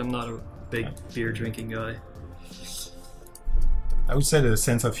 But I'm not a big beer drinking guy. I would say the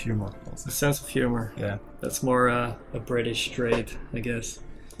sense of humor. Also. The sense of humor. Yeah. That's more a British trait, I guess.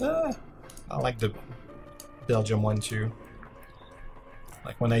 I like the Belgium one too.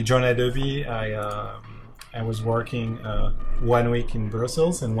 Like when I joined Adobe, I was working 1 week in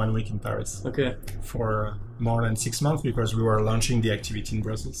Brussels and 1 week in Paris Okay. for more than 6 months because we were launching the activity in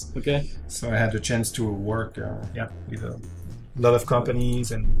Brussels. Okay. So I had the chance to work with a lot of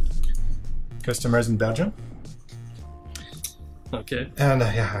companies and customers in Belgium. Okay. And I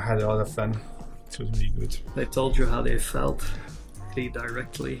had a lot of fun. It was really good. They told you how they felt pretty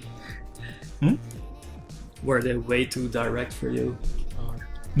directly. Hmm? Were they way too direct for you?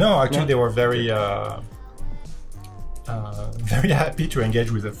 No, actually, Yeah. they were very very happy to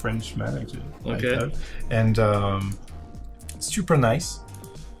engage with a Frenchman. Actually, I Okay. thought. And super nice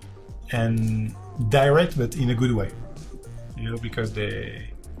and direct, but in a good way. You know, because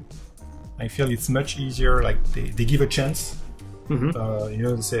I feel it's much easier. Like they give a chance. Mm-hmm. You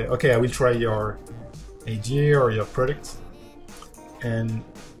know, they say, okay, I will try your idea or your product, and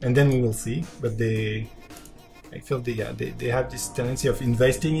then we will see. But I feel they have this tendency of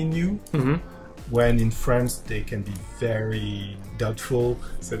investing in you. Mm-hmm. When in France they can be very doubtful.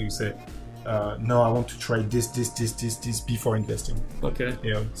 So you say, no, I want to try this before investing. Okay.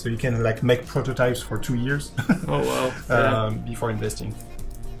 You know, so you can like make prototypes for 2 years Oh wow. Yeah. before investing.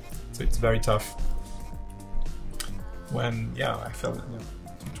 So it's very tough. When I felt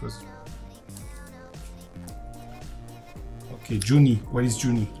it was okay. Juni, what is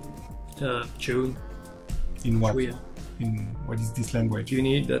Juni? June. In what? Julia. In what is this language?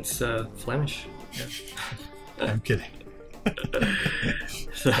 Juni, that's Flemish. I'm kidding.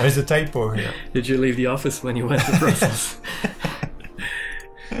 There's a typo here. Did you leave the office when you went to Brussels?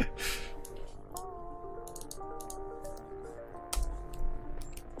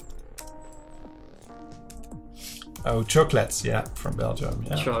 Oh, chocolates, yeah, from Belgium.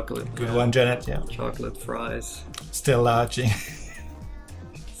 Yeah. Chocolate. Good one, Janet. Yeah. Chocolate fries. Stella,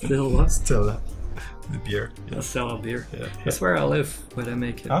 Still what? Stella, the beer. Yeah. Stella beer. Yeah. That's where I live, where they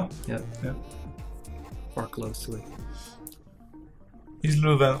make it. Oh, Yeah. yeah. Or close to it. Is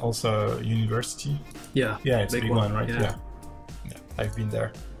Leuven also a university? Yeah. Yeah, it's a big one, right? Yeah. Yeah, I've been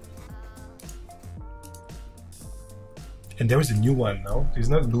there. And there is a new one, no? It's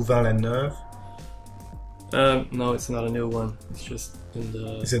not Louvain-la-Neuve. No, it's not a new one. It's just in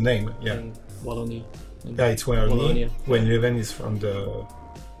the. It's a name, yeah. In Wallonie. Yeah, it's Wallonie. Wallonia. When Leuven is from the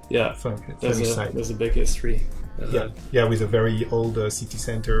Yeah. Flemish side. There's a big history. Yeah, with a very old city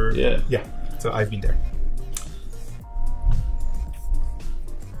center. Yeah. Yeah, so I've been there.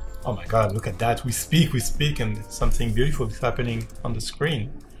 Oh my god, look at that. We speak, and something beautiful is happening on the screen.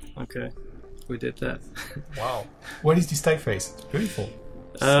 Okay, we did that. Wow. What is this typeface? It's beautiful.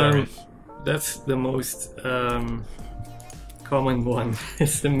 Serif. That's the most common one.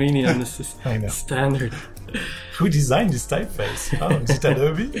 It's the Minion. This is I know. standard. Who designed this typeface? Oh, is it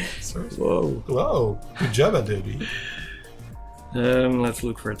Adobe? Sorry. Whoa. Whoa, good job, Adobe. Let's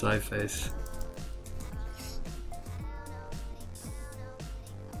look for a typeface.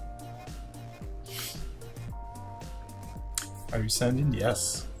 Are you sending?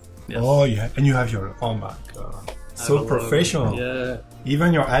 Yes. Yes. Oh, yeah, and you have your. Oh my god, so professional. Yeah.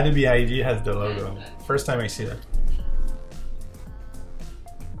 Even your Adobe ID has the logo. First time I see that.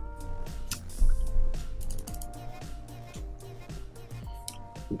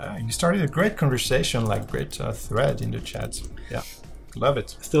 You started a great conversation, like great thread in the chat. Yeah, love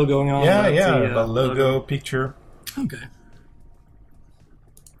it. Still going on. Yeah, about the, about logo, picture. Okay.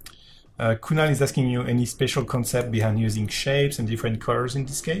 Kunal is asking you any special concept behind using shapes and different colors in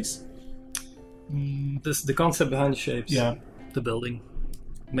this case? The concept behind the shapes. Yeah. The building.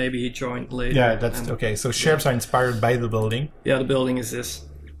 Maybe he joined later. Yeah, that's okay. So shapes are inspired by the building. Yeah, the building is this.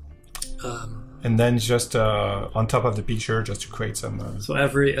 And then just on top of the picture, just to create some. So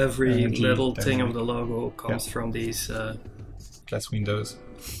every little energy. thing of the logo comes from these glass windows.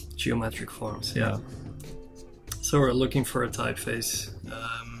 geometric forms. Yeah. So we're looking for a typeface.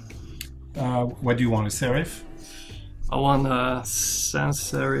 What do you want, a serif? I want a sans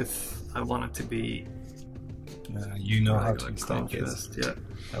serif. I want it to be. You know how to like use contrast. typeface.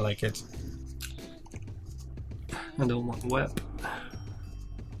 Yeah. I like it. I don't want web.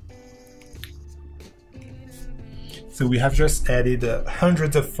 So we have just added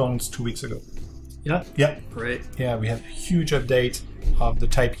hundreds of fonts 2 weeks ago. Yeah. Yeah. Great. Yeah, we have a huge update of the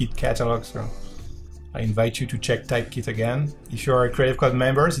Typekit catalog. So I invite you to check Typekit again. If you are a Creative Cloud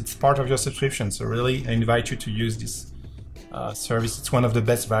members, it's part of your subscription. So really, I invite you to use this service. It's one of the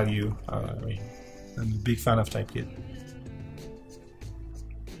best value. I'm a big fan of Typekit.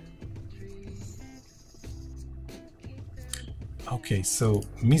 Okay, so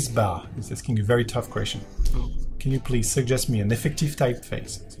Miss Bar is asking a very tough question. Oh. Can you please suggest me an effective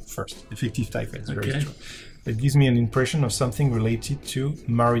typeface? First, effective typeface, very Okay. strong. It gives me an impression of something related to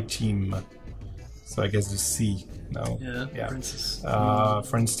maritime. So I guess the sea. No. Yeah. Princess.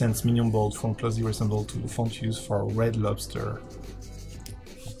 For instance, Minion Bold font closely resemble to the font used for Red Lobster.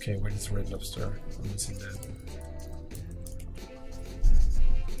 Okay, what is Red Lobster? I'm missing that.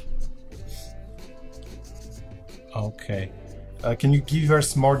 Okay. Can you give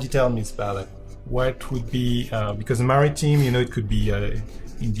us more detail, Miss Ballet? What would be, because maritime, you know, it could be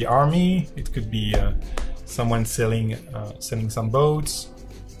in the army, it could be someone selling some boats,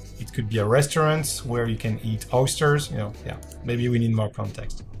 it could be a restaurant where you can eat oysters, you know, yeah, maybe we need more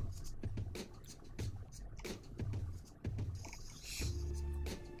context.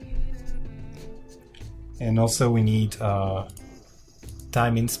 And also we need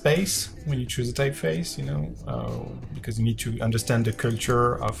time and space when you choose a typeface, you know, because you need to understand the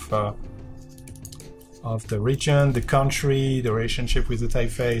culture of the region, the country, the relationship with the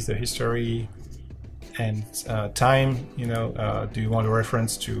typeface, the history, and time. You know, do you want a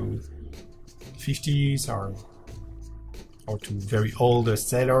reference to 50s or to very old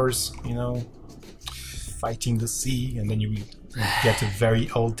sailors? You know, fighting the sea, and then you get a very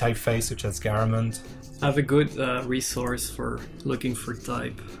old typeface such as Garamond. I have a good resource for looking for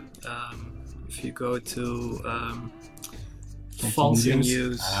type. If you go to fonts in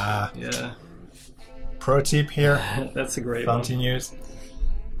use, yeah. Pro tip here. That's a great font one. in use.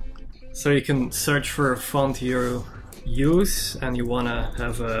 So you can search for a font you use, and you want to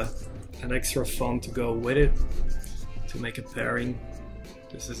have an extra font to go with it to make a pairing.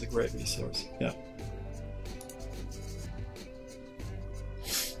 This is a great resource. Yeah.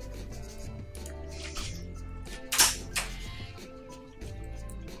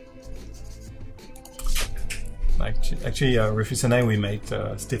 Actually, Rufus and I, we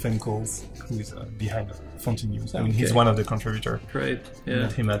met Stephen Coles, who is behind Fountain News. I mean, he's one of the contributors. Great, yeah. We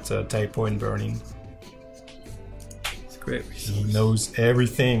met him at Typo in Berlin. It's great. He knows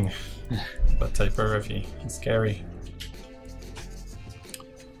everything about typography. It's scary.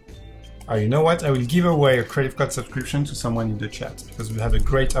 Oh, you know what? I will give away a Creative Cloud subscription to someone in the chat because we have a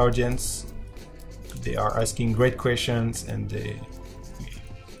great audience. They are asking great questions, and they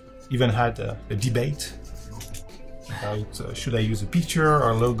even had a debate about should I use a picture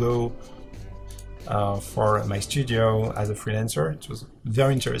or logo for my studio as a freelancer. It was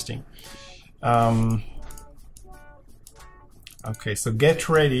very interesting. Okay, so get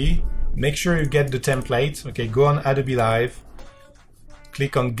ready. Make sure you get the template. Okay, go on Adobe Live.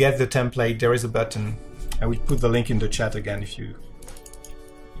 Click on Get the Template. There is a button. I will put the link in the chat again if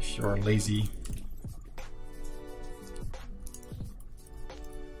you're lazy.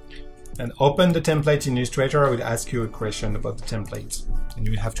 And open the template in Illustrator. I will ask you a question about the template, and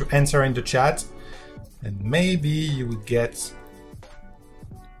you will have to answer in the chat. And maybe you will get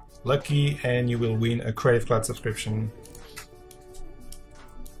lucky and you will win a Creative Cloud subscription.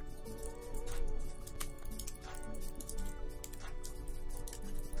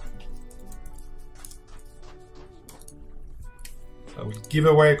 I will give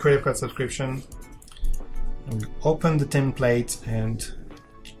away a Creative Cloud subscription. I will open the template and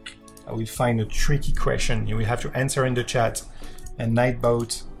I will find a tricky question. You will have to answer in the chat, and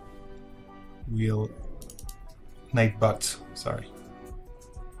Nightbot, sorry.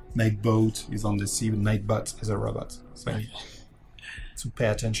 Nightbot is on the sea, but Nightbot is a robot. So I need to pay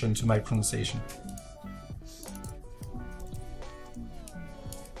attention to my pronunciation.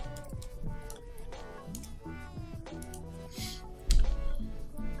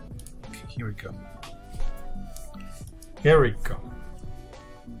 Okay, here we go. Here we go.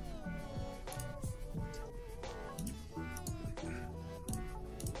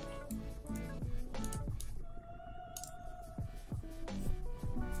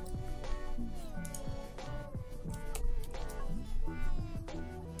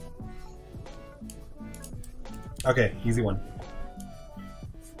 Okay, easy one.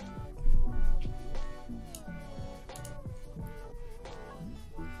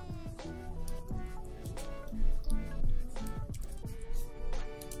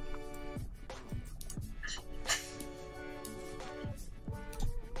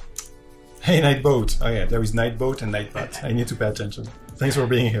 Hey, Nightbot. Oh yeah, there is Nightbot and Nightbot. I need to pay attention. Thanks for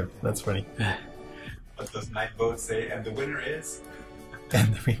being here. That's funny. What does Nightbot say? And the winner is?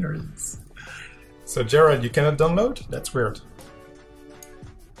 And the winner is... So Gerald, you cannot download? That's weird.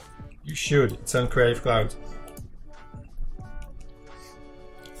 You should. It's on Creative Cloud.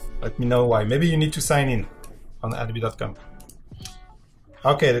 Let me know why. Maybe you need to sign in on adobe.com.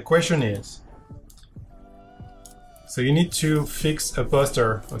 Okay, the question is, so you need to fix a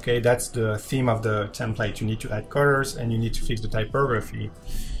poster. Okay, that's the theme of the template. You need to add colors and you need to fix the typography.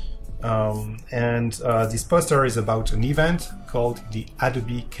 This poster is about an event called the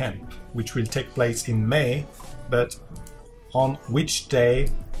Adobe Camp, which will take place in May, but on which day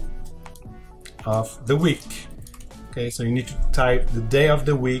of the week? Okay, so you need to type the day of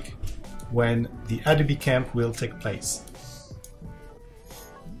the week when the Adobe Camp will take place.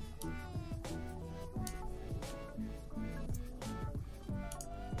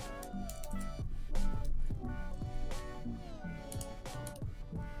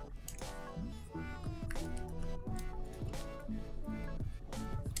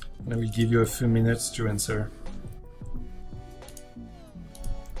 I will give you a few minutes to answer.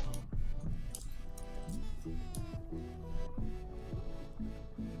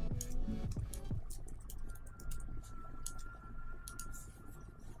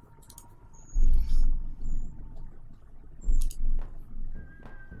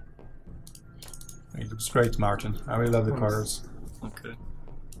 It looks great, Maarten. I really love the colors. Okay.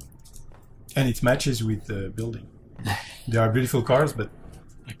 And it matches with the building. They are beautiful cars, but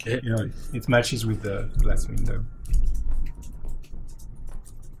okay, you know, it matches with the glass window.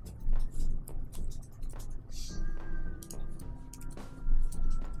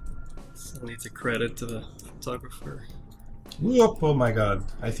 So I need to credit to the photographer. Whoop, oh my god,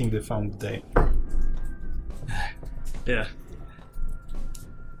 I think they found the day. Yeah.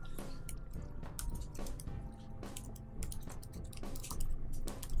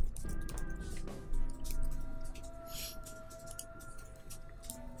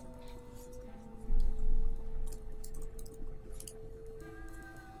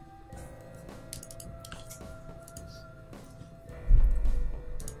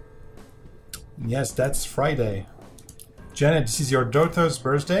 Yes, that's Friday. Janet, this is your daughter's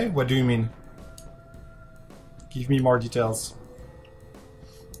birthday? What do you mean? Give me more details.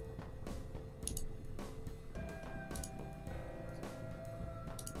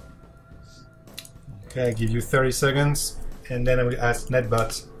 Okay, I give you 30 seconds, and then I will ask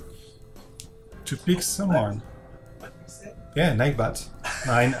Netbot to pick someone. What you said? Yeah, Nightbot.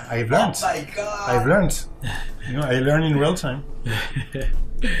 I've learned. Oh my god! I've learned. You know, I learn in real time.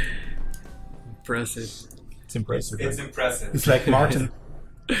 Impressive. It's impressive. It's right? impressive. It's like Maarten.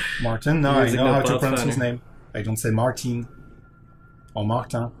 Maarten. No, I Using know the how to bot pronounce his funny. name. I don't say Martin or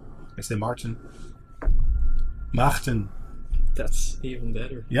Martin. I say Maarten. Maarten. That's even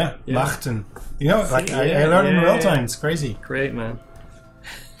better. Yeah, Yeah. Maarten. You know, like I Yeah, learn in yeah, real yeah. time. It's crazy. Great, man.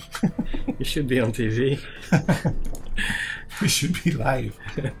 You should be on TV. We should be live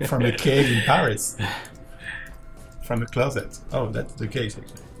from a cave in Paris. From a closet. Oh, that's the case,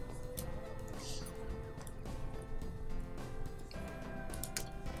 actually.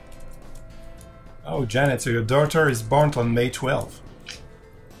 Oh, Janet, so your daughter is born on May 12th.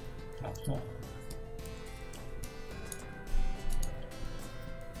 Uh-huh.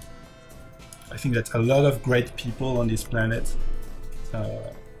 I think that a lot of great people on this planet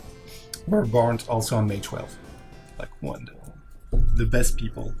were born also on May 12th. Like the best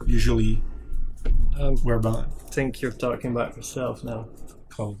people usually were born. I think you're talking about yourself now.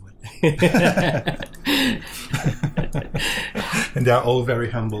 Probably. And they are all very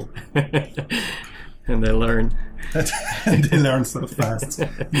humble. And they learn. And they learn so fast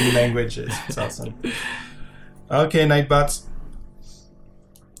new languages. It's awesome. Okay, Nightbot.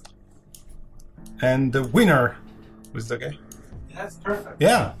 And the winner was the guy. That's perfect.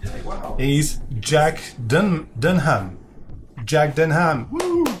 Yeah. Wow. Is Jack Dunham. Jack Dunham.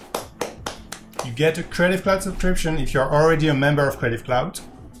 Woo! You get a Creative Cloud subscription if you're already a member of Creative Cloud.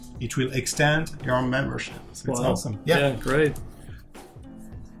 It will extend your membership. So it's Wow. awesome. Yeah. Great.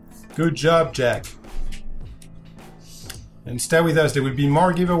 Good job, Jack. And stay with us. There will be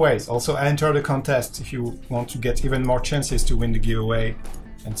more giveaways. Also enter the contest if you want to get even more chances to win the giveaway.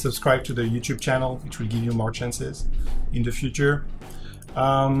 And subscribe to the YouTube channel, which will give you more chances in the future.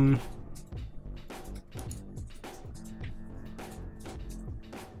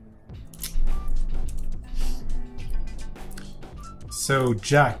 So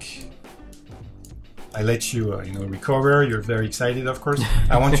Jack, I let you, recover. You're very excited, of course.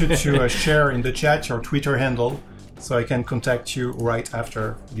 I want you to share in the chat your Twitter handle, so I can contact you right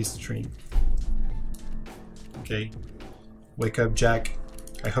after this stream. Okay. Wake up, Jack.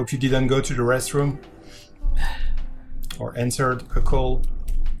 I hope you didn't go to the restroom or answered a call.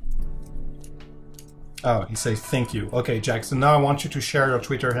 Oh, he says thank you. Okay, Jack. So now I want you to share your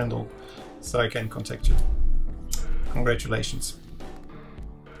Twitter handle, so I can contact you. Congratulations.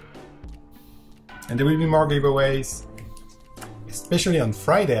 And there will be more giveaways, especially on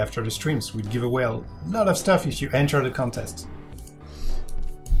Friday after the streams. We'll give away a lot of stuff if you enter the contest.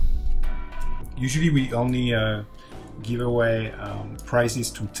 Usually we only give away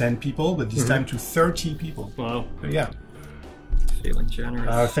prizes to 10 people, but this time to 30 people. Wow. So yeah. Feeling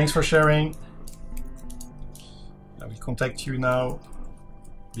generous. Thanks for sharing. I will contact you now.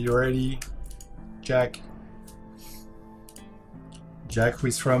 Be ready, Jack. Jack, who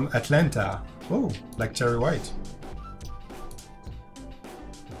is from Atlanta. Oh, like Terry White.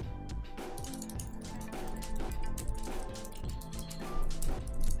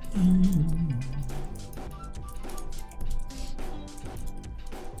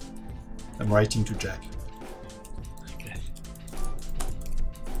 I'm writing to Jack. Okay.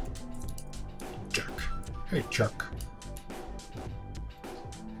 Jack. Hey, Jack.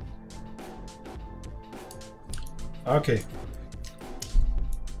 Okay.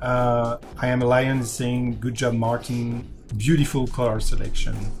 I am a lion saying, good job, Maarten. Beautiful color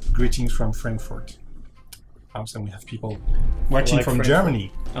selection. Greetings from Frankfurt. Awesome, we have people watching like from Frankfurt.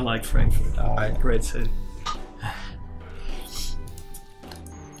 Germany. I like Frankfurt. Great city.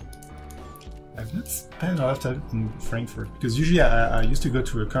 I've not spent a lot of time in Frankfurt because usually I used to go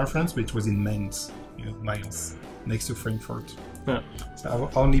to a conference, but it was in Mainz, Mainz, next to Frankfurt. Yeah. So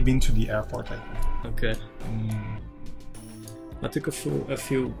I've only been to the airport, I think. Okay. I took a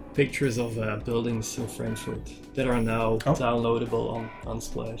few pictures of buildings in Frankfurt that are now downloadable on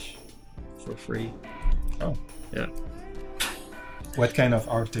Splash for free. Oh. Yeah. What kind of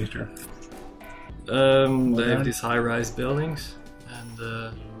architecture? They have these high-rise buildings, and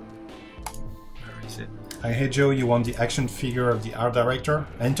where is it? Hey Joe, you want the action figure of the art director?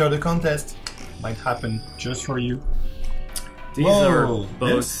 Enter the contest. Might happen just for you. These are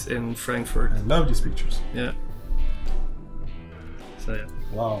both in Frankfurt. I love these pictures. Yeah. So yeah.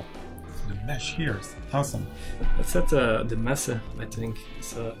 Wow. The mesh here is awesome. That's at the Messe, I think.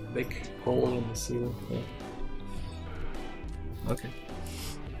 It's a big hole in the ceiling. Yeah. Okay.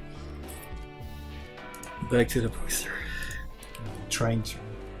 Back to the poster. Trying to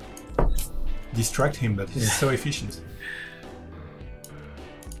distract him, but he's so efficient.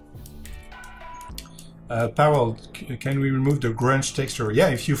 Parallel, can we remove the grunge texture? Yeah,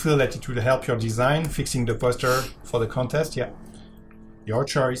 if you feel that it will help your design, fixing the poster for the contest, yeah. Your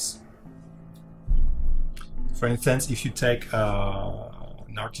choice. For instance, if you take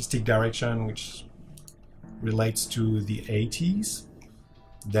an artistic direction which relates to the 80s,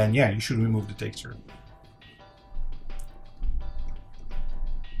 then yeah, you should remove the texture.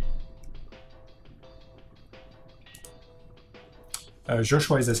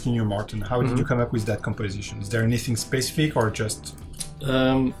 Joshua is asking you, Martin, how did you come up with that composition? Is there anything specific or just...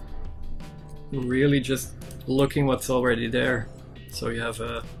 Really just looking what's already there. So you have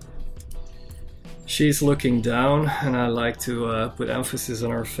she's looking down, and I like to put emphasis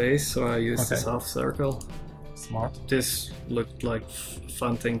on her face, so I use this half circle. Smart. This looked like a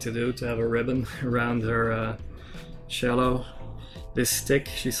fun thing to do, to have a ribbon around her shallow. This stick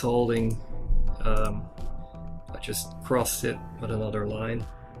she's holding, I just crossed it with another line,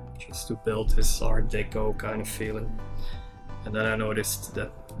 just to build this Art Deco kind of feeling. And then I noticed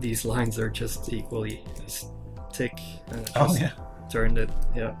that these lines are just equally as thick, and I just turned it.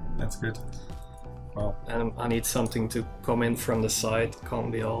 Yeah, that's good. Wow. And I need something to come in from the side,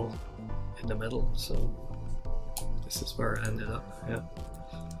 can't be all in the middle, so this is where I ended up. Yeah.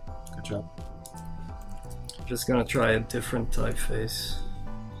 Good job. I'm just gonna try a different typeface.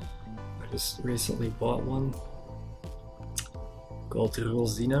 I just recently bought one called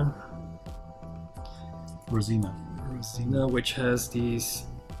Rosina. Rosina. Rosina, which has these...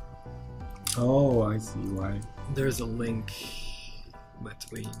 Oh, I see why. There's a link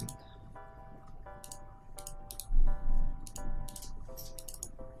between...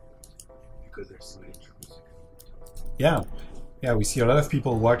 Because they're so intrusive. Yeah. Yeah, we see a lot of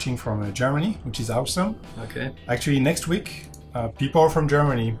people watching from Germany, which is awesome. Okay. Actually, next week, people from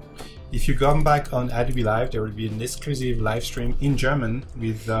Germany, if you come back on Adobe Live, there will be an exclusive live stream in German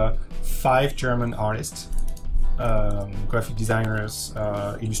with 5 German artists, graphic designers,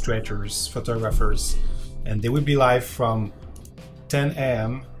 illustrators, photographers, and they will be live from 10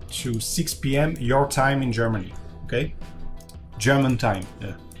 a.m. to 6 p.m. your time in Germany, okay? German time,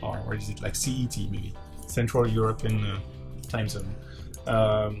 yeah. Or what is it, like CET maybe, Central European time zone.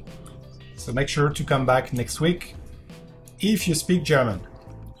 So make sure to come back next week if you speak German.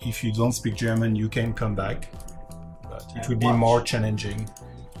 If you don't speak German, you can come back, but it will be more challenging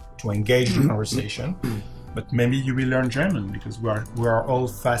to engage the conversation. But maybe you will learn German, because we are all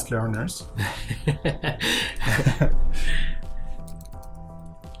fast learners.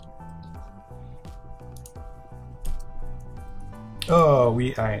 Oh,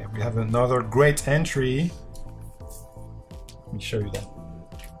 we have another great entry. Let me show you that.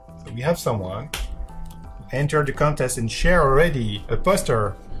 So we have someone who entered the contest and share already a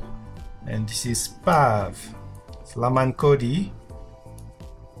poster. And this is Pav. Slaman Cody.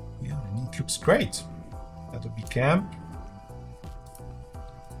 Yeah, and it looks great. Adobe Camp.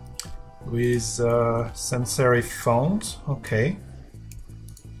 With sans serif font. Okay.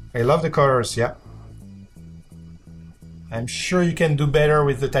 I love the colors, yeah. I'm sure you can do better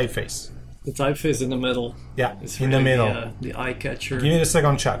with the typeface. The typeface in the middle. Yeah, it's in really the middle. The eye catcher. Give me a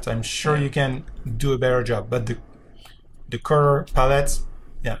second shot. I'm sure you can do a better job. But the color palette,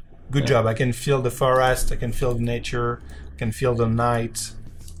 yeah, good job. I can feel the forest. I can feel the nature. I can feel the night.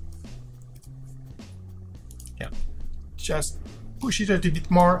 Yeah, just push it a little bit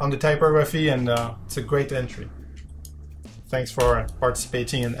more on the typography, and it's a great entry. Thanks for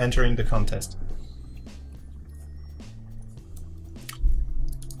participating and entering the contest.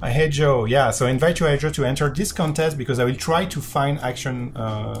 Hey Joe, yeah, so I invite you, Joe, to enter this contest, because I will try to find action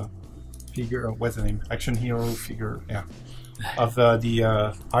figure, what's the name? Action hero figure, yeah, of the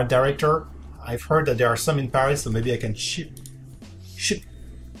art director. I've heard that there are some in Paris, so maybe I can ship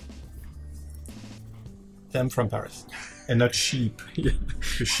them from Paris, and not sheep.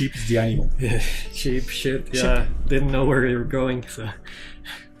 The sheep is the animal. Yeah, sheep, shit, yeah, didn't know where you were going, so...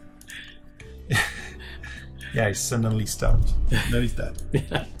 Yeah, I suddenly stopped. Notice that.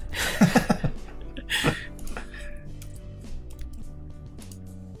 Yeah.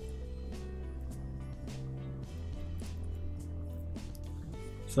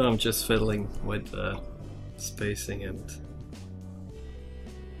 So I'm just fiddling with spacing and...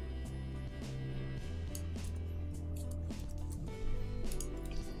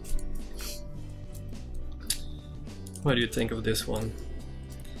 What do you think of this one,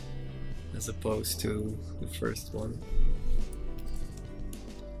 as opposed to the first one?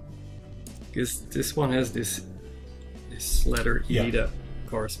 Because this one has this this letter E Yeah. that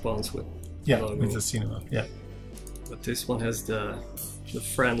corresponds with the Yeah, logo. with the cinema. Yeah. But this one has the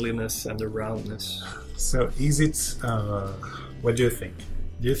friendliness and the roundness. So is it, what do you think?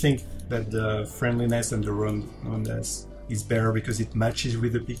 Do you think that the friendliness and the roundness is better because it matches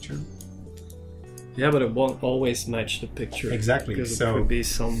with the picture? Yeah, but it won't always match the picture. Exactly, Because so- it could be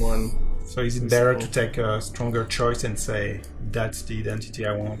someone... So is it It's better cool. to take a stronger choice and say, that's the identity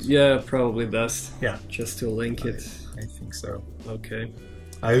I want? Yeah, probably best. Yeah, Just to link it. I think so. Okay.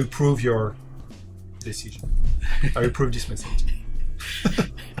 I approve your decision. I approve this message.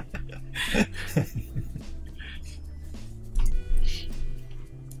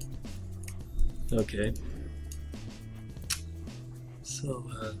 Okay. So,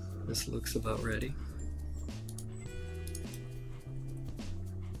 this looks about ready.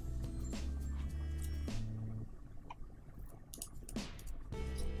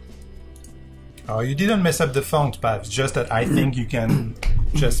 Oh, you didn't mess up the font, Pat. It's just that I think you can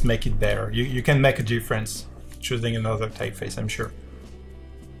just make it better. You can make a difference choosing another typeface, I'm sure.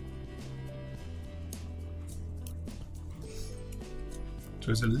 It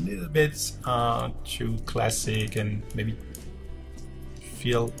was a little bit too classic and maybe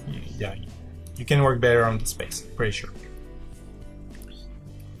feel, yeah, you can work better on the space, pretty sure.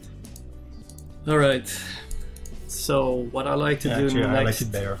 Alright. So, what I like to do Actually, next... I like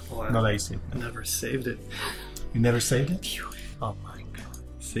it better. Oh, Not like it. I never saved it. You never saved it? Oh my god.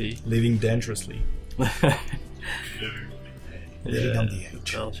 See? Living dangerously. Living on the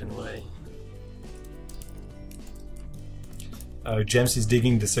edge. Belgian way. James is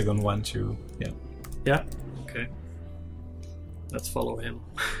digging the second one too. Yeah. Yeah? Okay. Let's follow him.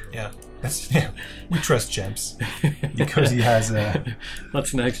 Yeah. Yeah. We trust James because he has a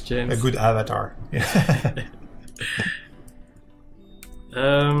What's next, James? good avatar.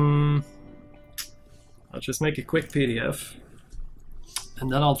 Yeah. I'll just make a quick PDF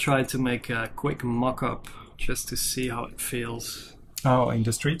and then I'll try to make a quick mock-up just to see how it feels Oh, in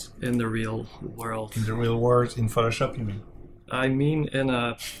the street? in the real world. In the real world, in Photoshop, you mean? I mean in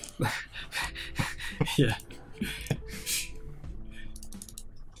a... yeah.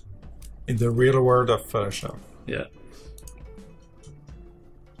 In the real world of Photoshop. Yeah.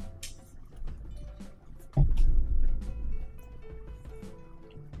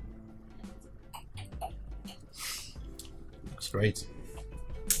 Looks great.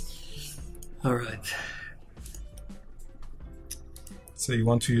 All right. So you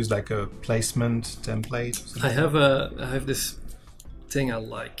want to use like a placement template? Or something? I have this thing I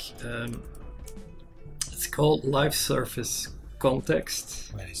like. It's called Live Surface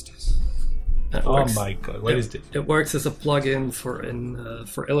Context. What is this? It Oh works- my god, what is this? It works as a plugin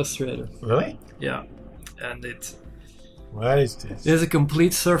for Illustrator. Really? Yeah, and it What is this? is a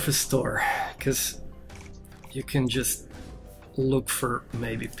complete surface store because you can just look for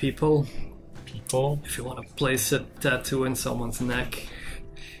maybe people. People? If you want to place a tattoo in someone's neck,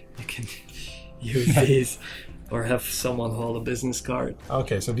 you can use these, or have someone hold a business card.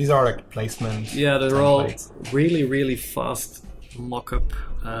 Okay, so these are like placement. Yeah, they're all templates. really fast mock-up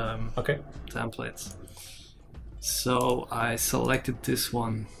Okay. templates. So I selected this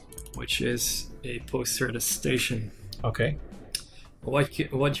one, which is a poster at a station. Okay. What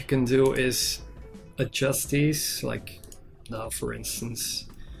you can do is adjust these, like now for instance,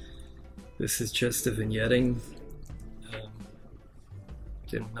 this is just the vignetting.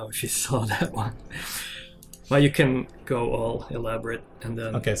 Didn't know if you saw that one. But you can go all elaborate, and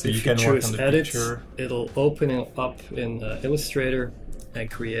then Okay, so if you can work choose on the edit, picture. it'll open it up in Illustrator and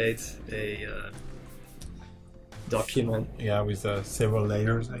create a document. Yeah, with several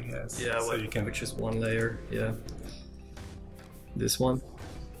layers, I guess. Yeah, so you can. which is one layer. Yeah, this one.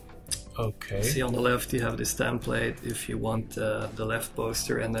 Okay. See on the left, you have this template. If you want the left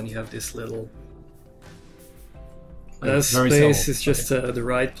poster, and then you have this little. It's very Space subtle. is just the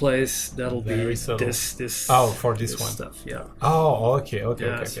right place. That'll Very be subtle. this. Oh, for this one. stuff. Yeah, Oh, okay. Yeah, Okay.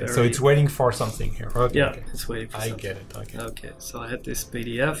 it's So very- it's waiting for something here. Okay. yeah. Okay. It's waiting for I something. get it. Okay. Okay, so I had this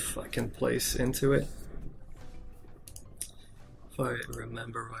PDF I can place into it. If I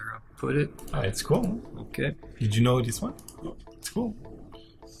remember where I put it. Oh, it's cool. Okay. Did you know this one? It's cool.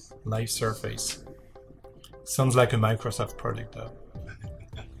 Live Surface. Sounds like a Microsoft product, though.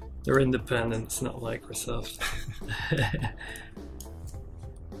 They're independent, it's not Microsoft.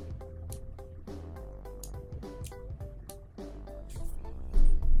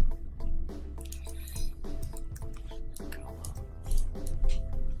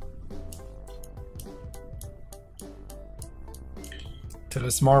 Tell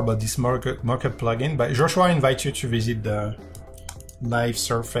us more about this markup plugin. But Joshua, I invite you to visit the Live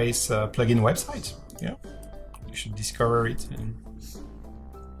Surface plugin website. Yeah, You should discover it. And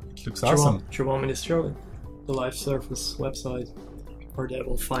it looks Do awesome. you want me to show it? The Live Surface website, or they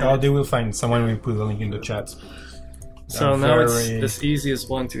will find Oh, it. they will find. Someone will put a link in the chat. So now it's as easy as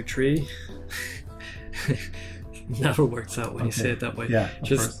 1, 2, 3. Never works out when you say it that way. Yeah,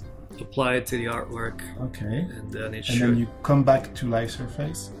 just apply it to the artwork. Okay. And then it And then you come back to Live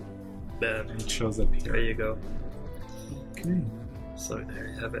Surface. Then And it shows up here. there you go. Okay. So there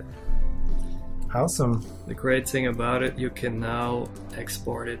you have it. Awesome. The great thing about it, you can now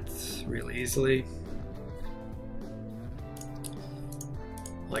export it really easily.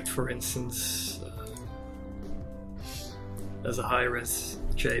 Like for instance, as a high-res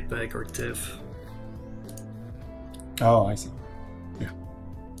JPEG or TIFF. Oh, I see. Yeah.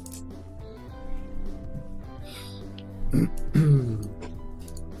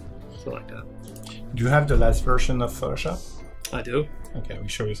 So like that. Do you have the last version of Photoshop? I do. Okay, we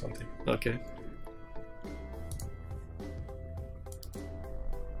show you something. Okay.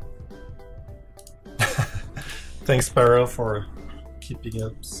 Thanks, Parallel, for keeping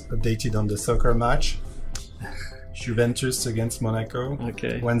us updated on the soccer match. Juventus against Monaco.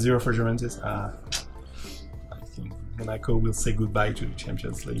 Okay. 1-0 for Juventus. I think Monaco will say goodbye to the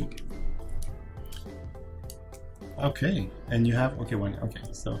Champions League. Okay, and you have okay.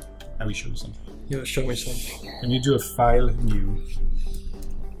 So I will show you something. You show me something. When you do a file new,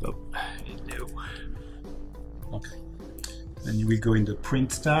 Oh, new. okay, then you will go in the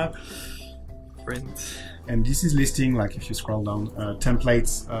print tab, Print. and this is listing, like if you scroll down,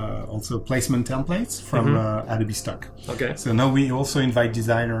 templates, also placement templates from Adobe Stock. Okay. So now we also invite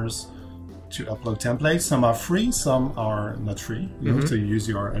designers to upload templates. Some are free, some are not free. You know, so you use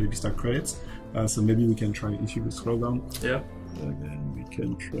your Adobe Stock credits. So maybe we can try, if you will scroll down. Yeah. Again, we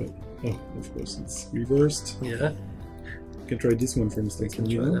can try. Oh, of course, it's reversed. Yeah. We can try this one, for instance. Can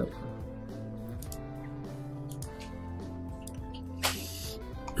try that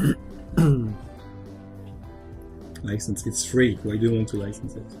one. License, it's free. Why do you want to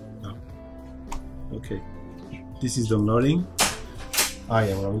license it? No. Okay. This is downloading. Ah,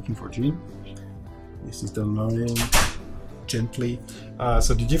 yeah, we're looking for G. This is downloading gently.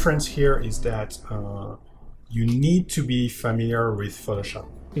 So the difference here is that you need to be familiar with Photoshop.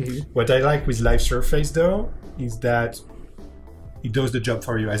 What I like with Live Surface, though, is that it does the job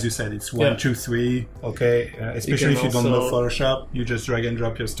for you. As you said, it's 1, 2, 3. Okay, especially if you don't know Photoshop, you just drag and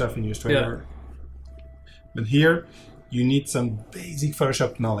drop your stuff in Illustrator. But here, you need some basic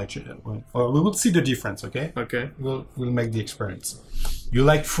Photoshop knowledge. Or we will see the difference. Okay. Okay. We'll make the experience. You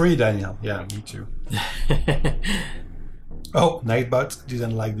like free, Daniel? Yeah, me too. Oh, Nightbot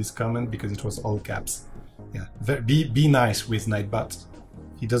didn't like this comment because it was all caps. Yeah, be nice with Nightbot.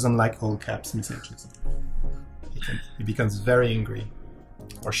 He doesn't like all caps messages. He becomes very angry,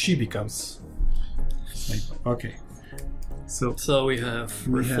 or she becomes. Okay, so we have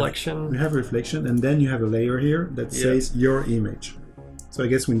reflection. We have reflection, and then you have a layer here that says your image. So I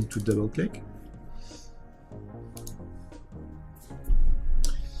guess we need to double click.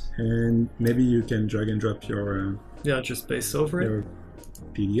 And maybe you can drag and drop your just paste over your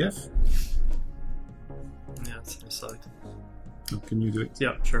PDF. Yeah, it's on the side. Oh, can you do it?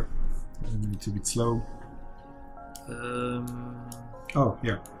 Yeah, sure. It's a bit slow. Oh,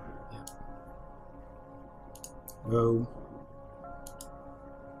 yeah. Oh.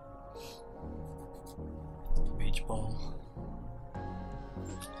 Beach ball.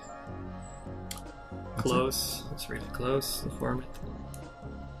 Close. It's really close, the format.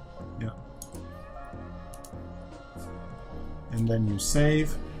 Yeah. And then you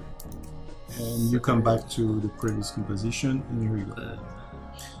save. And you come back to the previous composition, and here you go.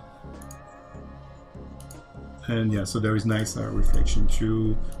 And yeah, so there is nice reflection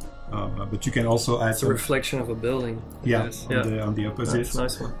too, but you can also add a reflection of a building. Yeah, on the opposite. That's a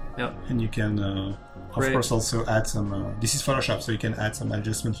nice one. Yeah. And you can, of course, also add some. This is Photoshop, so you can add some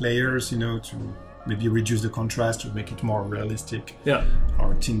adjustment layers, you know, to maybe reduce the contrast to make it more realistic. Yeah.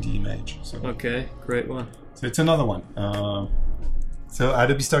 Or thin the image. So. Okay, great one. So it's another one. So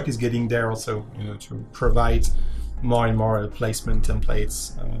Adobe Stock is getting there also, you know, to provide more and more placement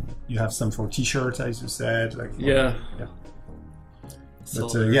templates. You have some for t-shirts, as you said. Like yeah.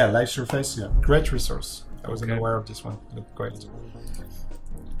 But yeah, Live Surface, great resource. I wasn't aware of this one. Looked great.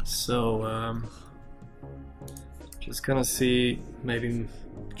 So just gonna see, maybe do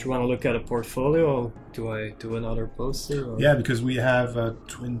you want to look at a portfolio, or do I do another poster? Or? Yeah, because we have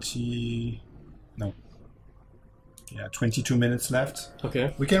 22 minutes left.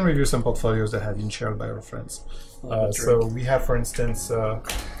 Okay. We can review some portfolios that have been shared by our friends. So we have, for instance,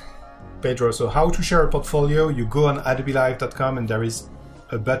 Pedro. So how to share a portfolio? You go on adobelive.com and there is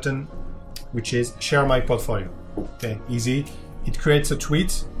a button which is Share My Portfolio. Okay, easy. It creates a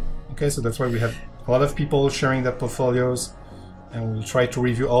tweet. Okay, so that's why we have a lot of people sharing their portfolios, and we'll try to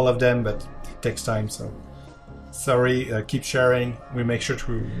review all of them, but it takes time. So sorry, keep sharing. We will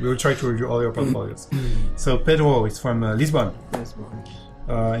try to review all your portfolios. So Pedro is from Lisbon. Lisbon.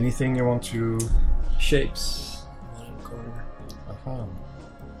 Anything you want to? Shapes. Uh-huh.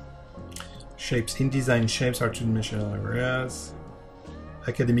 Shapes, InDesign shapes are two-dimensional areas.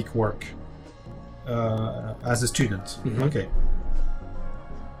 Academic work. As a student. Okay.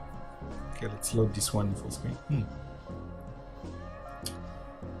 Okay, let's load this one full screen.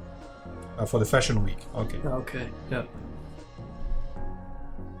 For the fashion week. Okay. Okay. Yeah.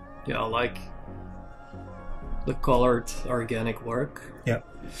 Yeah, I like the colored organic work. Yeah.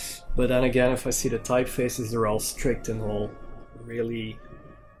 But then again, if I see the typefaces, they're all strict and all really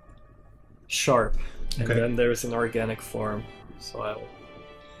sharp. And then there's an organic form. So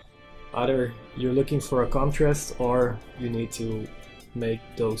either you're looking for a contrast, or you need to make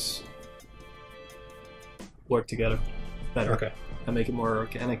those work together better. Okay. And make it more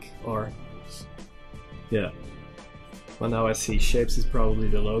organic, or yeah. Well, now I see shapes is probably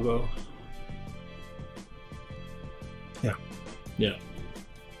the logo. Yeah. Yeah.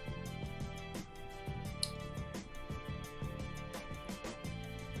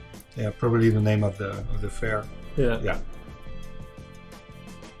 Yeah, probably the name of the fair. Yeah. Yeah.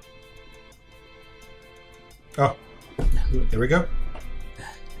 Oh, there we go.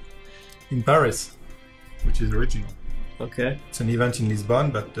 In Paris, which is original. Okay. It's an event in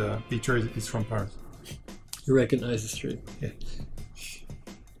Lisbon, but the picture is from Paris. You recognize the street. Yeah.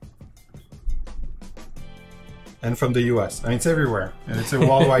 And from the US. I mean, it's everywhere. And it's a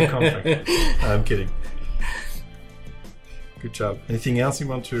worldwide conflict. I'm kidding. Good job. Anything else you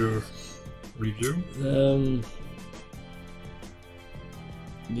want to review?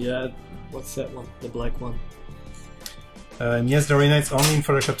 Yeah, what's that one? The black one. And yes, the arena is only in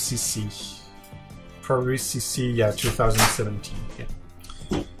Photoshop CC. Probably CC, yeah, 2017.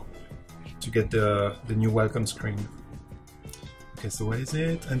 Yeah. To get the new welcome screen. Okay, so what is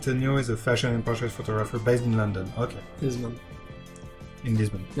it? Antonio is a fashion and portrait photographer based in London. Okay. Lisbon. In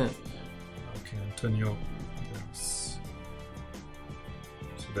Lisbon. Yeah. Okay, Antonio. So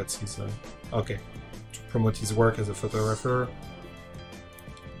that's his. Okay. To promote his work as a photographer.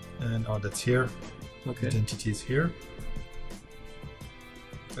 And oh, that's here. Okay. Identity is here.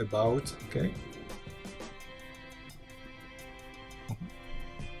 About. Okay.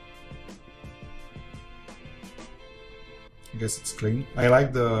 I guess it's clean. I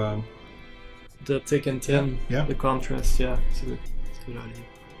like the thick and thin. Yeah. The contrast. Yeah, it's a good idea.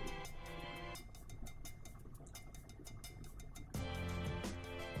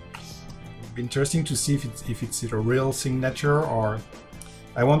 It'd be interesting to see if it's a real signature, or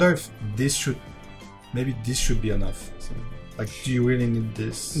I wonder if this should be enough. So, like, do you really need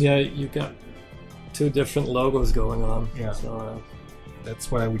this? Yeah, you got two different logos going on. Yeah. So that's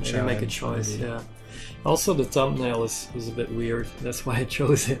what I would maybe make a choice. Yeah. Also, the thumbnail is a bit weird. That's why I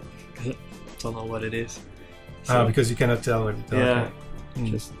chose it. I don't know what it is. So, because you cannot tell what it is. Yeah.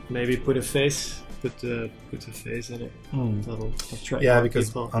 Just maybe put a face. Put a face in it. That'll attract more because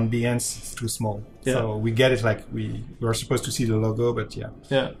people. on Behance it's too small. Yeah. So we get it. Like we are supposed to see the logo, but yeah.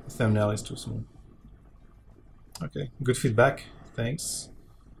 Yeah. The thumbnail is too small. Okay, good feedback. Thanks.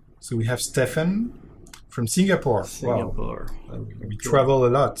 So we have Stefan from Singapore. Singapore. Wow. We travel a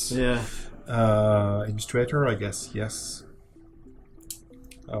lot. Yeah. Illustrator, I guess. Yes.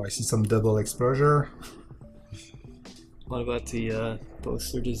 Oh, I see some double exposure. What about the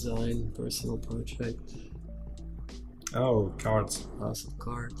poster design, personal project? Oh, cards. House of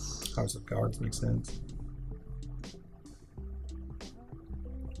Cards. House of Cards makes sense.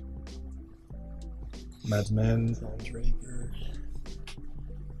 Madman. Draper.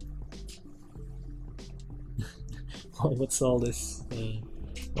 What's all this?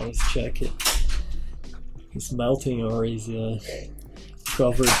 Let's check it. He's melting, or he's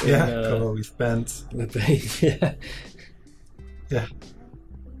covered in covered with paint. With paint. Yeah. Yeah.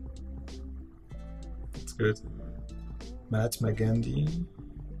 That's good. Mahatma Gandhi.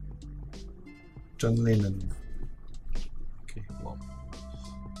 John Lennon. Okay, well.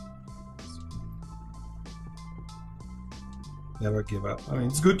 Never give up. I mean,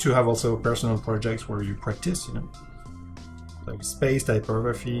 it's good to have also personal projects where you practice, like space,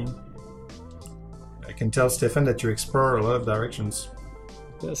 typography. I can tell, Stefan, that you explore a lot of directions.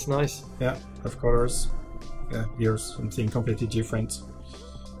 That's nice. Yeah, of colors. Yeah, here's something completely different.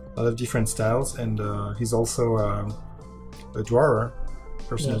 A lot of different styles, and he's also a drawer,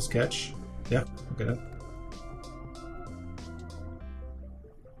 personal sketch. Yeah, look at that.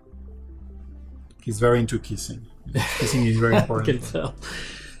 He's very into kissing. Kissing is very I important. can tell.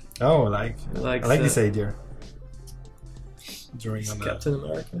 Oh, I like this idea. Drawing on that. Captain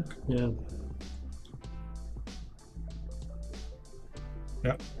America. Yeah.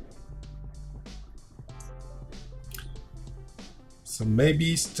 Yeah. So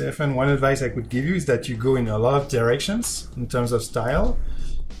maybe, Stefan, one advice I could give you is that you go in a lot of directions in terms of style.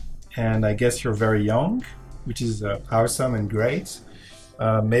 And I guess you're very young, which is awesome and great.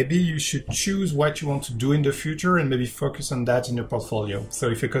 Maybe you should choose what you want to do in the future and maybe focus on that in your portfolio. So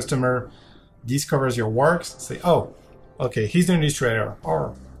if a customer discovers your works, say, oh, okay, he's an illustrator,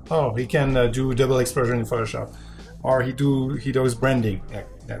 or oh, he can do double explosion in Photoshop, or he does branding.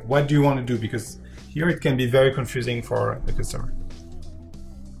 What do you want to do? Because here it can be very confusing for the customer.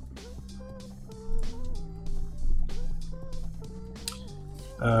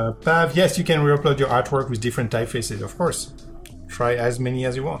 Pav, yes, you can re-upload your artwork with different typefaces, of course. Try as many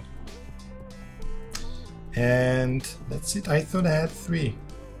as you want. And that's it. I thought I had 3.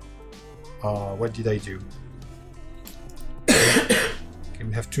 What did I do? Okay,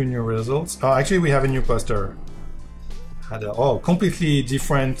 we have 2 new results. Oh, actually, we have a new poster. Had a completely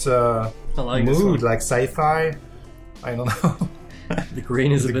different mood, like sci-fi. I don't know. The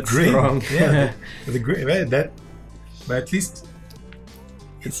green is a bit strong. Yeah, the green. But at least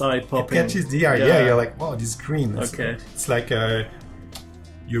it's eye-popping. It catches the eye. Yeah, you're like, wow, this is green. Okay. It's like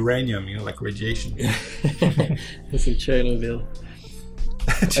uranium, like radiation. It's a Chernobyl.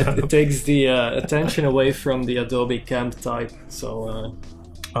 It takes the attention away from the Adobe Camp type, so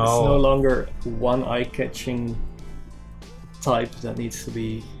it's no longer one eye-catching type that needs to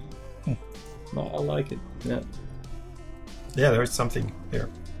be. No, I like it. Yeah. Yeah, there is something there.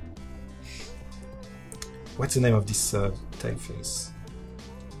 What's the name of this typeface?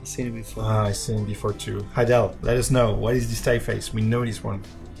 I've seen it before. I've seen it before too. Hadel, let us know. What is this typeface? We know this one.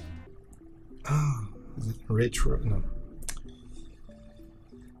 Is it retro? No.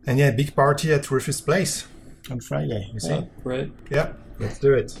 And yeah, big party at Rufus Place on Friday. You see? Right. Yeah, let's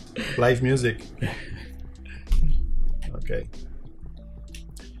do it. Live music. Okay.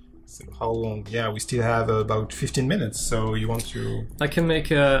 So how long? Yeah, we still have about 15 minutes. So you want to? I can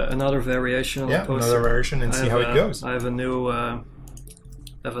make another variation on the poster. Another variation and see how it goes. I have a new.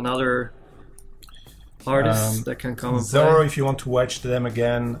 I have another artist that can come and play. Zoro, if you want to watch them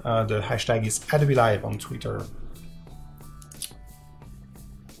again, the hashtag is Adobe Live on Twitter.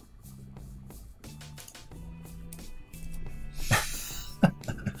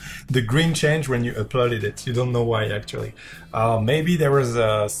 The green changed when you uploaded it. You don't know why, actually. Maybe there was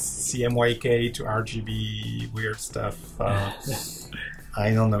a CMYK to RGB weird stuff.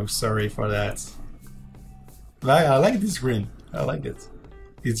 I don't know. Sorry for that. But I like this green. I like it.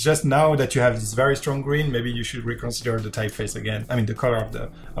 It's just now that you have this very strong green, maybe you should reconsider the typeface again. I mean, the color of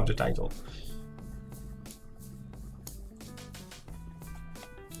the title.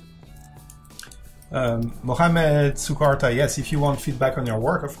 Mohamed Sukarta, yes, if you want feedback on your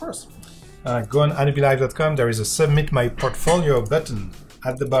work, of course. Go on adobelive.com. There is a Submit My Portfolio button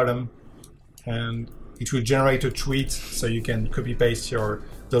at the bottom, and it will generate a tweet so you can copy-paste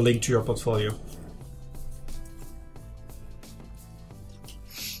the link to your portfolio.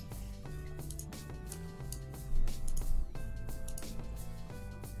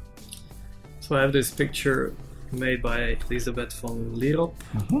 So I have this picture made by Elisabeth van Lierop,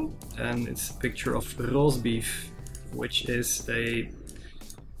 and it's a picture of roastbeef, which is a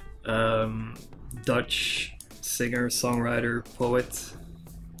Dutch singer, songwriter, poet,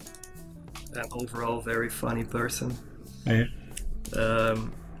 and overall very funny person. Yeah.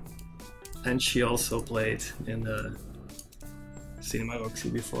 And she also played in the CINEMA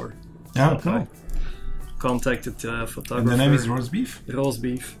ROXY before. Oh, cool. Contacted the photographer. And the name is Roastbeef?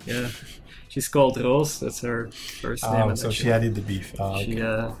 Roastbeef, yeah. She's called Rose, that's her first name. Oh, so she added the beef. Oh, okay. She,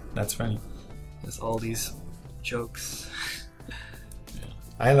 that's funny. Has all these jokes.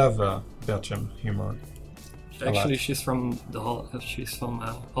 I love Belgium humor. Actually, she's from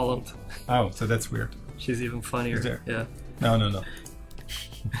Holland. Oh, so that's weird. She's even funnier. Yeah. No.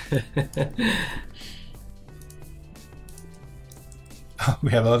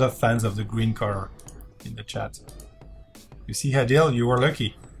 We have a lot of fans of the green color in the chat. You see, Hadil, you were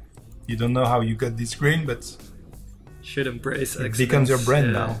lucky. You don't know how you got this green, but should embrace it becomes your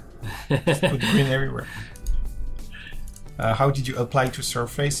brand now. Just put green everywhere. How did you apply to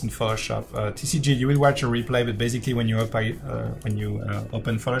surface in Photoshop? TCG, you will watch a replay, but basically when you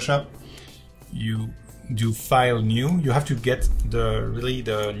open Photoshop, you do File New. You have to get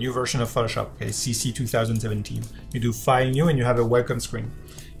the new version of Photoshop, okay, CC 2017. You do File New and you have a welcome screen.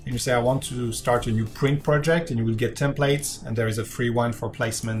 And you say, I want to start a new print project, and you will get templates, and there is a free one for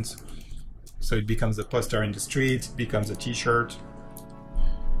placement So it becomes a poster in the street, it becomes a t-shirt.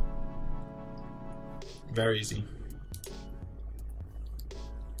 Very easy.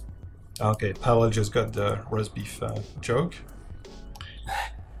 Okay, Paolo just got the roast beef joke.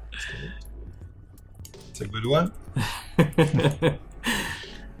 It's a good one.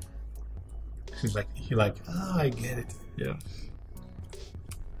 He's like, ah, I get it. Yeah.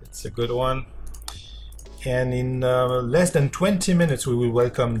 It's a good one. And in less than 20 minutes, we will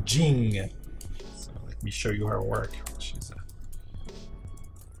welcome Jing. So let me show you her work.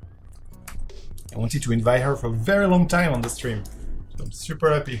 I wanted to invite her for a very long time on the stream. So I'm super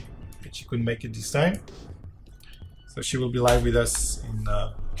happy that she couldn't make it this time. So she will be live with us in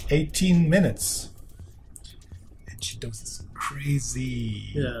 18 minutes. And she does this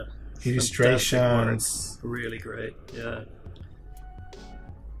crazy illustrations. Really great, yeah.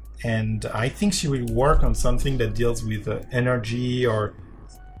 And I think she will work on something that deals with energy or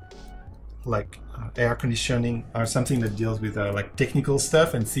like air conditioning, or something that deals with like technical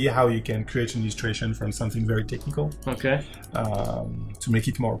stuff, and see how you can create an illustration from something very technical. Okay. To make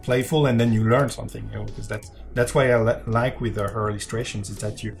it more playful, and then you learn something, you know, because that's why I like with her illustrations, is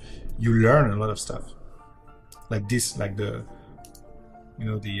that you learn a lot of stuff. Like this, like the, you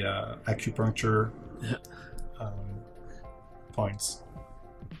know, the acupuncture points.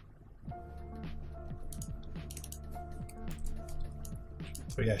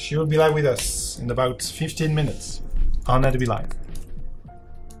 So yeah, she will be live with us in about 15 minutes on Adobe Live.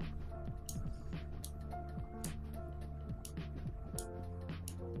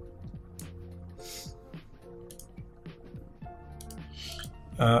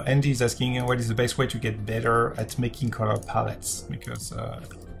 Andy is asking what is the best way to get better at making color palettes, because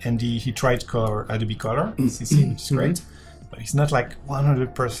Andy, he tried Adobe Color, CC, which is great, but he's not like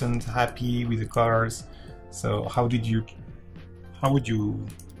 100% happy with the colors. So how would you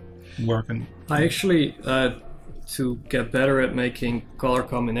work on? I actually, to get better at making color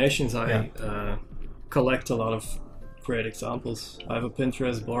combinations, I collect a lot of great examples. I have a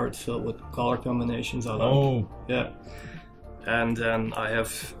Pinterest board filled with color combinations I like. Oh. Yeah. And then I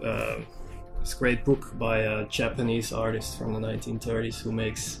have this great book by a Japanese artist from the 1930s who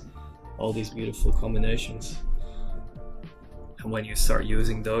makes all these beautiful combinations. And when you start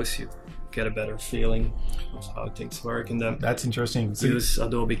using those, you get a better feeling of how things work. And then that's interesting. Use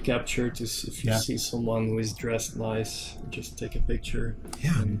Adobe Capture to, if you see someone who is dressed nice, just take a picture.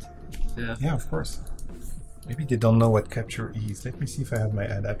 Yeah. And, yeah, of course. Maybe they don't know what Capture is. Let me see if I have my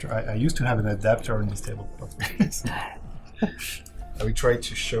adapter. I used to have an adapter on this table. I will try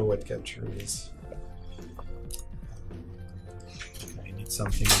to show what Capture is. I need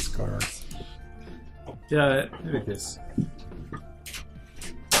something with colors. Yeah. Look at this.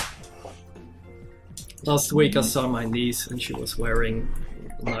 Last week I saw my niece and she was wearing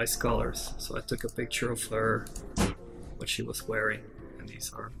nice colors, so I took a picture of her, what she was wearing, and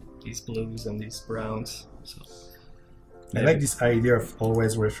these are these blues and these browns. So I like this idea of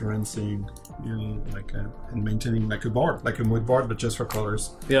always referencing, you know, like and maintaining like a board, like a mood board, but just for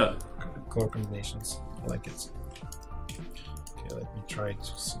colors. Yeah. Color combinations. I like it. Okay, let me try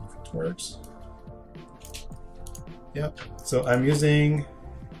to see if it works. Yeah. So I'm using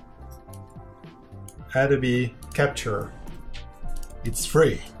Adobe Capture. It's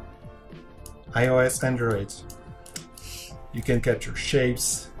free. iOS, Android. You can capture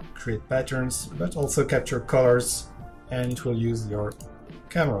shapes, create patterns, but also capture colors, and it will use your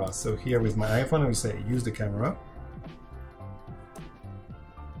camera. So here with my iPhone, I will say use the camera.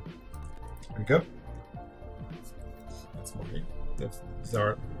 There we go. That's okay. These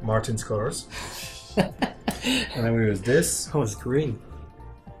are Maarten's colors. And then we use this. Oh, it's green.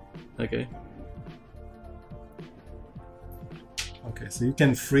 Okay. Okay, so you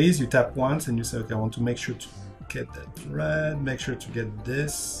can freeze, you tap once and you say, okay, I want to make sure to get that red, make sure to get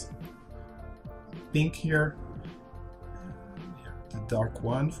this pink here. The dark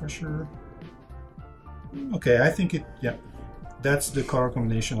one for sure. Okay, I think that's the color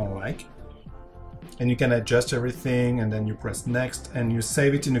combination I like. And you can adjust everything, and then you press next and you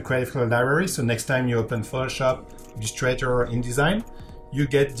save it in the Creative Cloud library. So next time you open Photoshop, Illustrator, or InDesign, you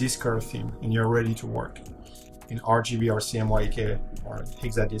get this color theme and you're ready to work in RGB or CMYK or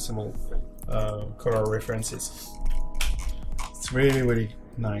hexadecimal color references. It's really, really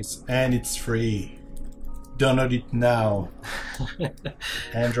nice, and it's free. Download it now.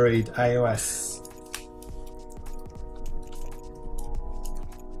 Android, iOS.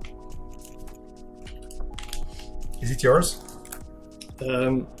 Is it yours?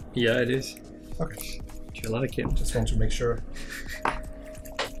 Yeah, it is. Okay. Do you like it? Just want to make sure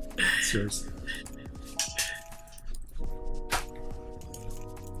it's yours.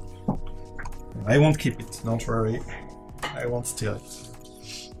 I won't keep it, don't worry. I won't steal it.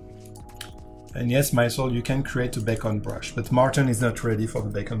 And yes, my soul, you can create a bacon brush, but Maarten is not ready for the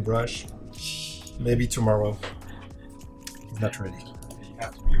bacon brush. Maybe tomorrow. He's not ready. You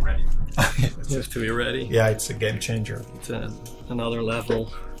have to be ready. You have to be ready. Yeah, it's a game changer. It's another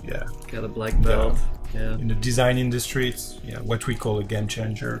level. Yeah. Get a black belt. Yeah. In the design industry, it's what we call a game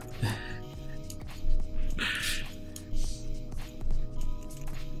changer.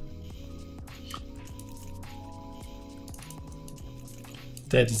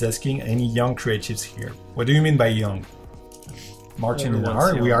 Ted is asking, any young creatives here? What do you mean by young? Maarten and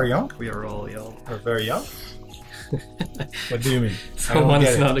I, we are young? We are all young. We're very young? What do you mean? Someone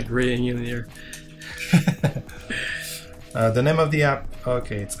is not agreeing in here. The name of the app,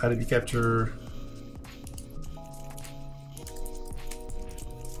 okay, it's Adobe Capture.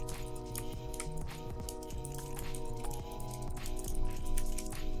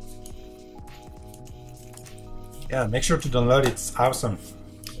 Yeah, make sure to download it, it's awesome.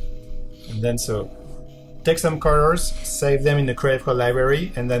 And then take some colors, save them in the Creative Cloud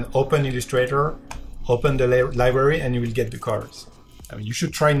library, and then open Illustrator, open the library, and you will get the colors. I mean, you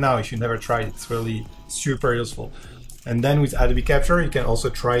should try now if you never tried it. It's really super useful. And then with Adobe Capture, you can also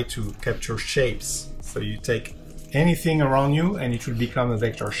try to capture shapes. So you take anything around you, and it will become a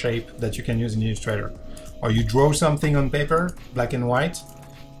vector shape that you can use in Illustrator. Or you draw something on paper, black and white,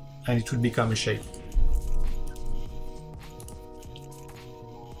 and it will become a shape.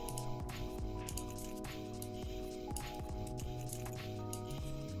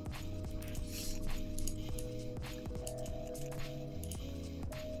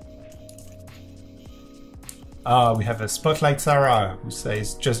 We have a Spotlight Sarah who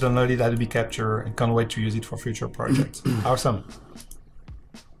says, just downloaded Adobe Capture and can't wait to use it for future projects. Awesome.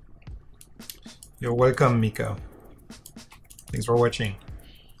 You're welcome, Miko. Thanks for watching.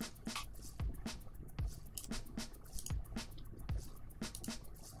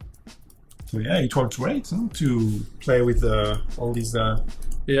 So yeah, it works great to play with all these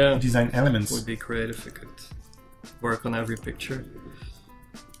design elements. It would be great if we could work on every picture.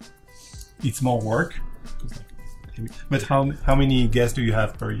 It's more work. But how many guests do you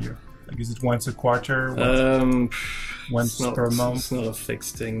have per year? Like, is it once a quarter? Once per month? It's not a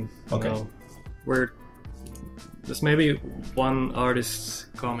fixed thing. Okay. No. There's maybe one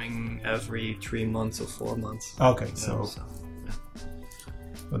artist coming every 3 months or 4 months. Okay, so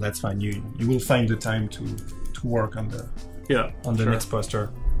well, that's fine. You will find the time to work on the next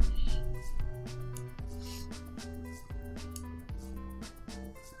poster.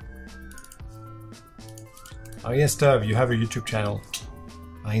 Oh yes, Dove, you have a YouTube channel.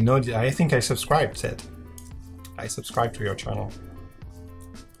 I know. I think I subscribed, Ted. I subscribed to your channel.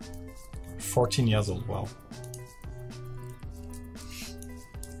 14 years old, wow.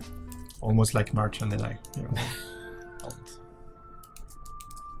 Almost like Maarten and I. You know.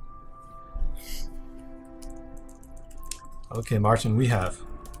 Okay, Maarten, we have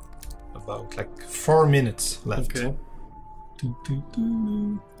about like 4 minutes left. Okay.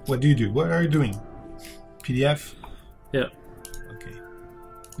 What do you do? What are you doing? PDF? Yeah. Okay.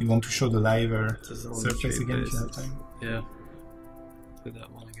 You want to show the live surface again if you have time? Yeah. Do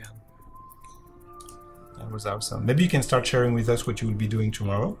that one again. That was awesome. Maybe you can start sharing with us what you will be doing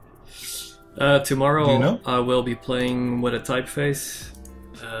tomorrow. Tomorrow do you know? I will be playing with a typeface.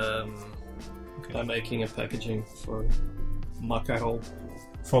 I'm making a packaging for macaron.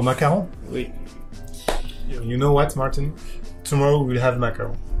 For macaron? Oui. You know what, Maarten? Tomorrow we'll have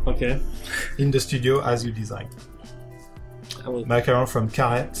macaron. Okay. In the studio as you design. Macaron from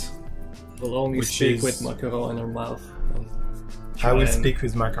Carrette. Will only speak with macaron in her mouth. I will speak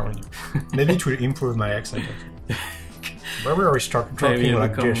with macaroni. Maybe it will improve my accent. But we already start talking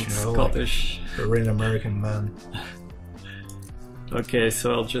like this, you know, Scottish. Like a real American man. Okay,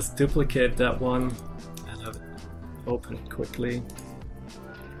 so I'll just duplicate that one and have it open it quickly.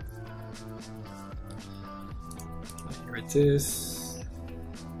 Here it is.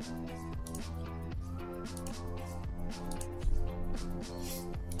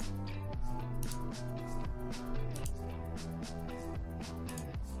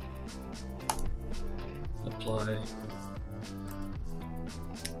 Apply.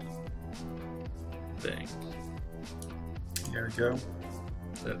 Bang. There we go.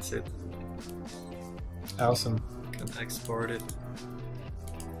 That's it. Awesome. Can export it.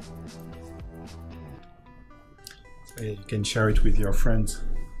 So yeah, you can share it with your friends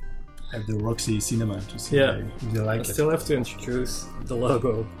at the Roxy Cinema to see if they like it. I still have to introduce the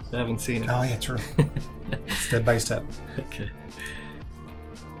logo. I haven't seen it. Oh yeah, true. Step by step. Okay.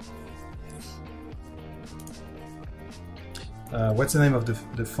 What's the name of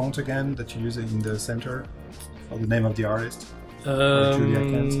the font again that you use in the center? Or the name of the artist? That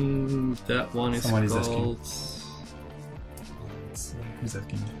one is Someone called... Who's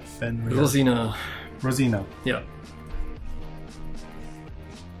asking? Fen Rosina. Rosina. Yeah.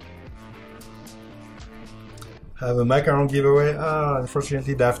 Have a macaron giveaway.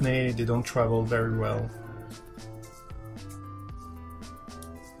 Unfortunately, Daphne, they don't travel very well.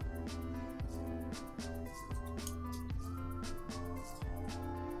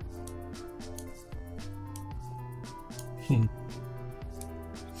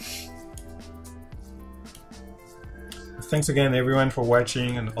 Thanks again, everyone, for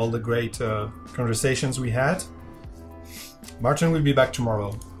watching and all the great conversations we had. Maarten will be back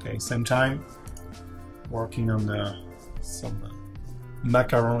tomorrow. Okay, same time. Working on some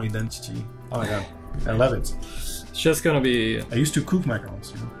macaron identity. Oh my god, I love it. It's just gonna be... I used to cook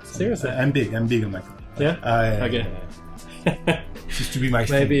macarons. You know? Seriously? I'm big on macarons. Yeah? Okay. It used to be my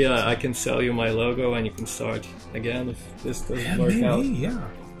Maybe thing. I can sell you my logo and you can start again if this doesn't Yeah, work maybe, out. yeah.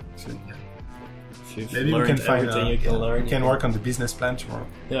 So, yeah. If you've Maybe we learned can find everything you can learn. we can work on the business plan tomorrow.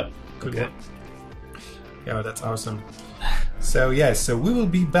 Yeah. Good Okay. work. Yeah, that's awesome. So yes, so we will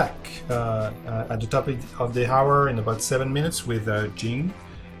be back at the top of the hour in about 7 minutes with Jing,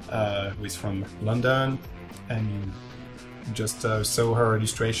 who is from London, and you just saw her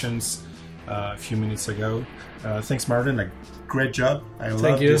illustrations a few minutes ago. Thanks, Maarten. Like, great job. I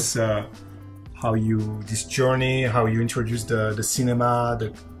love this. This journey, how you introduced the cinema,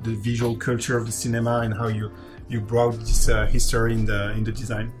 the visual culture of the cinema, and how you brought this history in the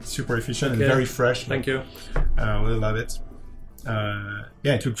design. Super efficient and very fresh. Thank you. We love it.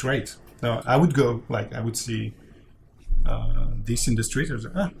 Yeah, it looks great. No, I would go. Like, I would see this in the street. I was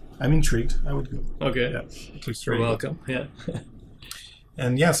like, I'm intrigued. I would go. Okay. Yeah, it looks You're very welcome. Yeah.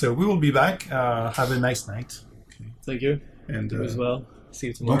 And yeah, so we will be back. Have a nice night. Okay. Thank you. And You as well. See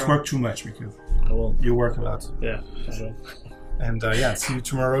you tomorrow. don't work too much because I won't. you work a lot. Yeah, I will. And yeah, see you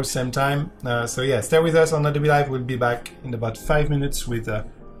tomorrow, same time. So yeah, stay with us on Adobe Live. We'll be back in about 5 minutes with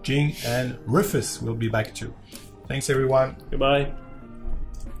Jing, and Rufus will be back too. Thanks, everyone. Goodbye.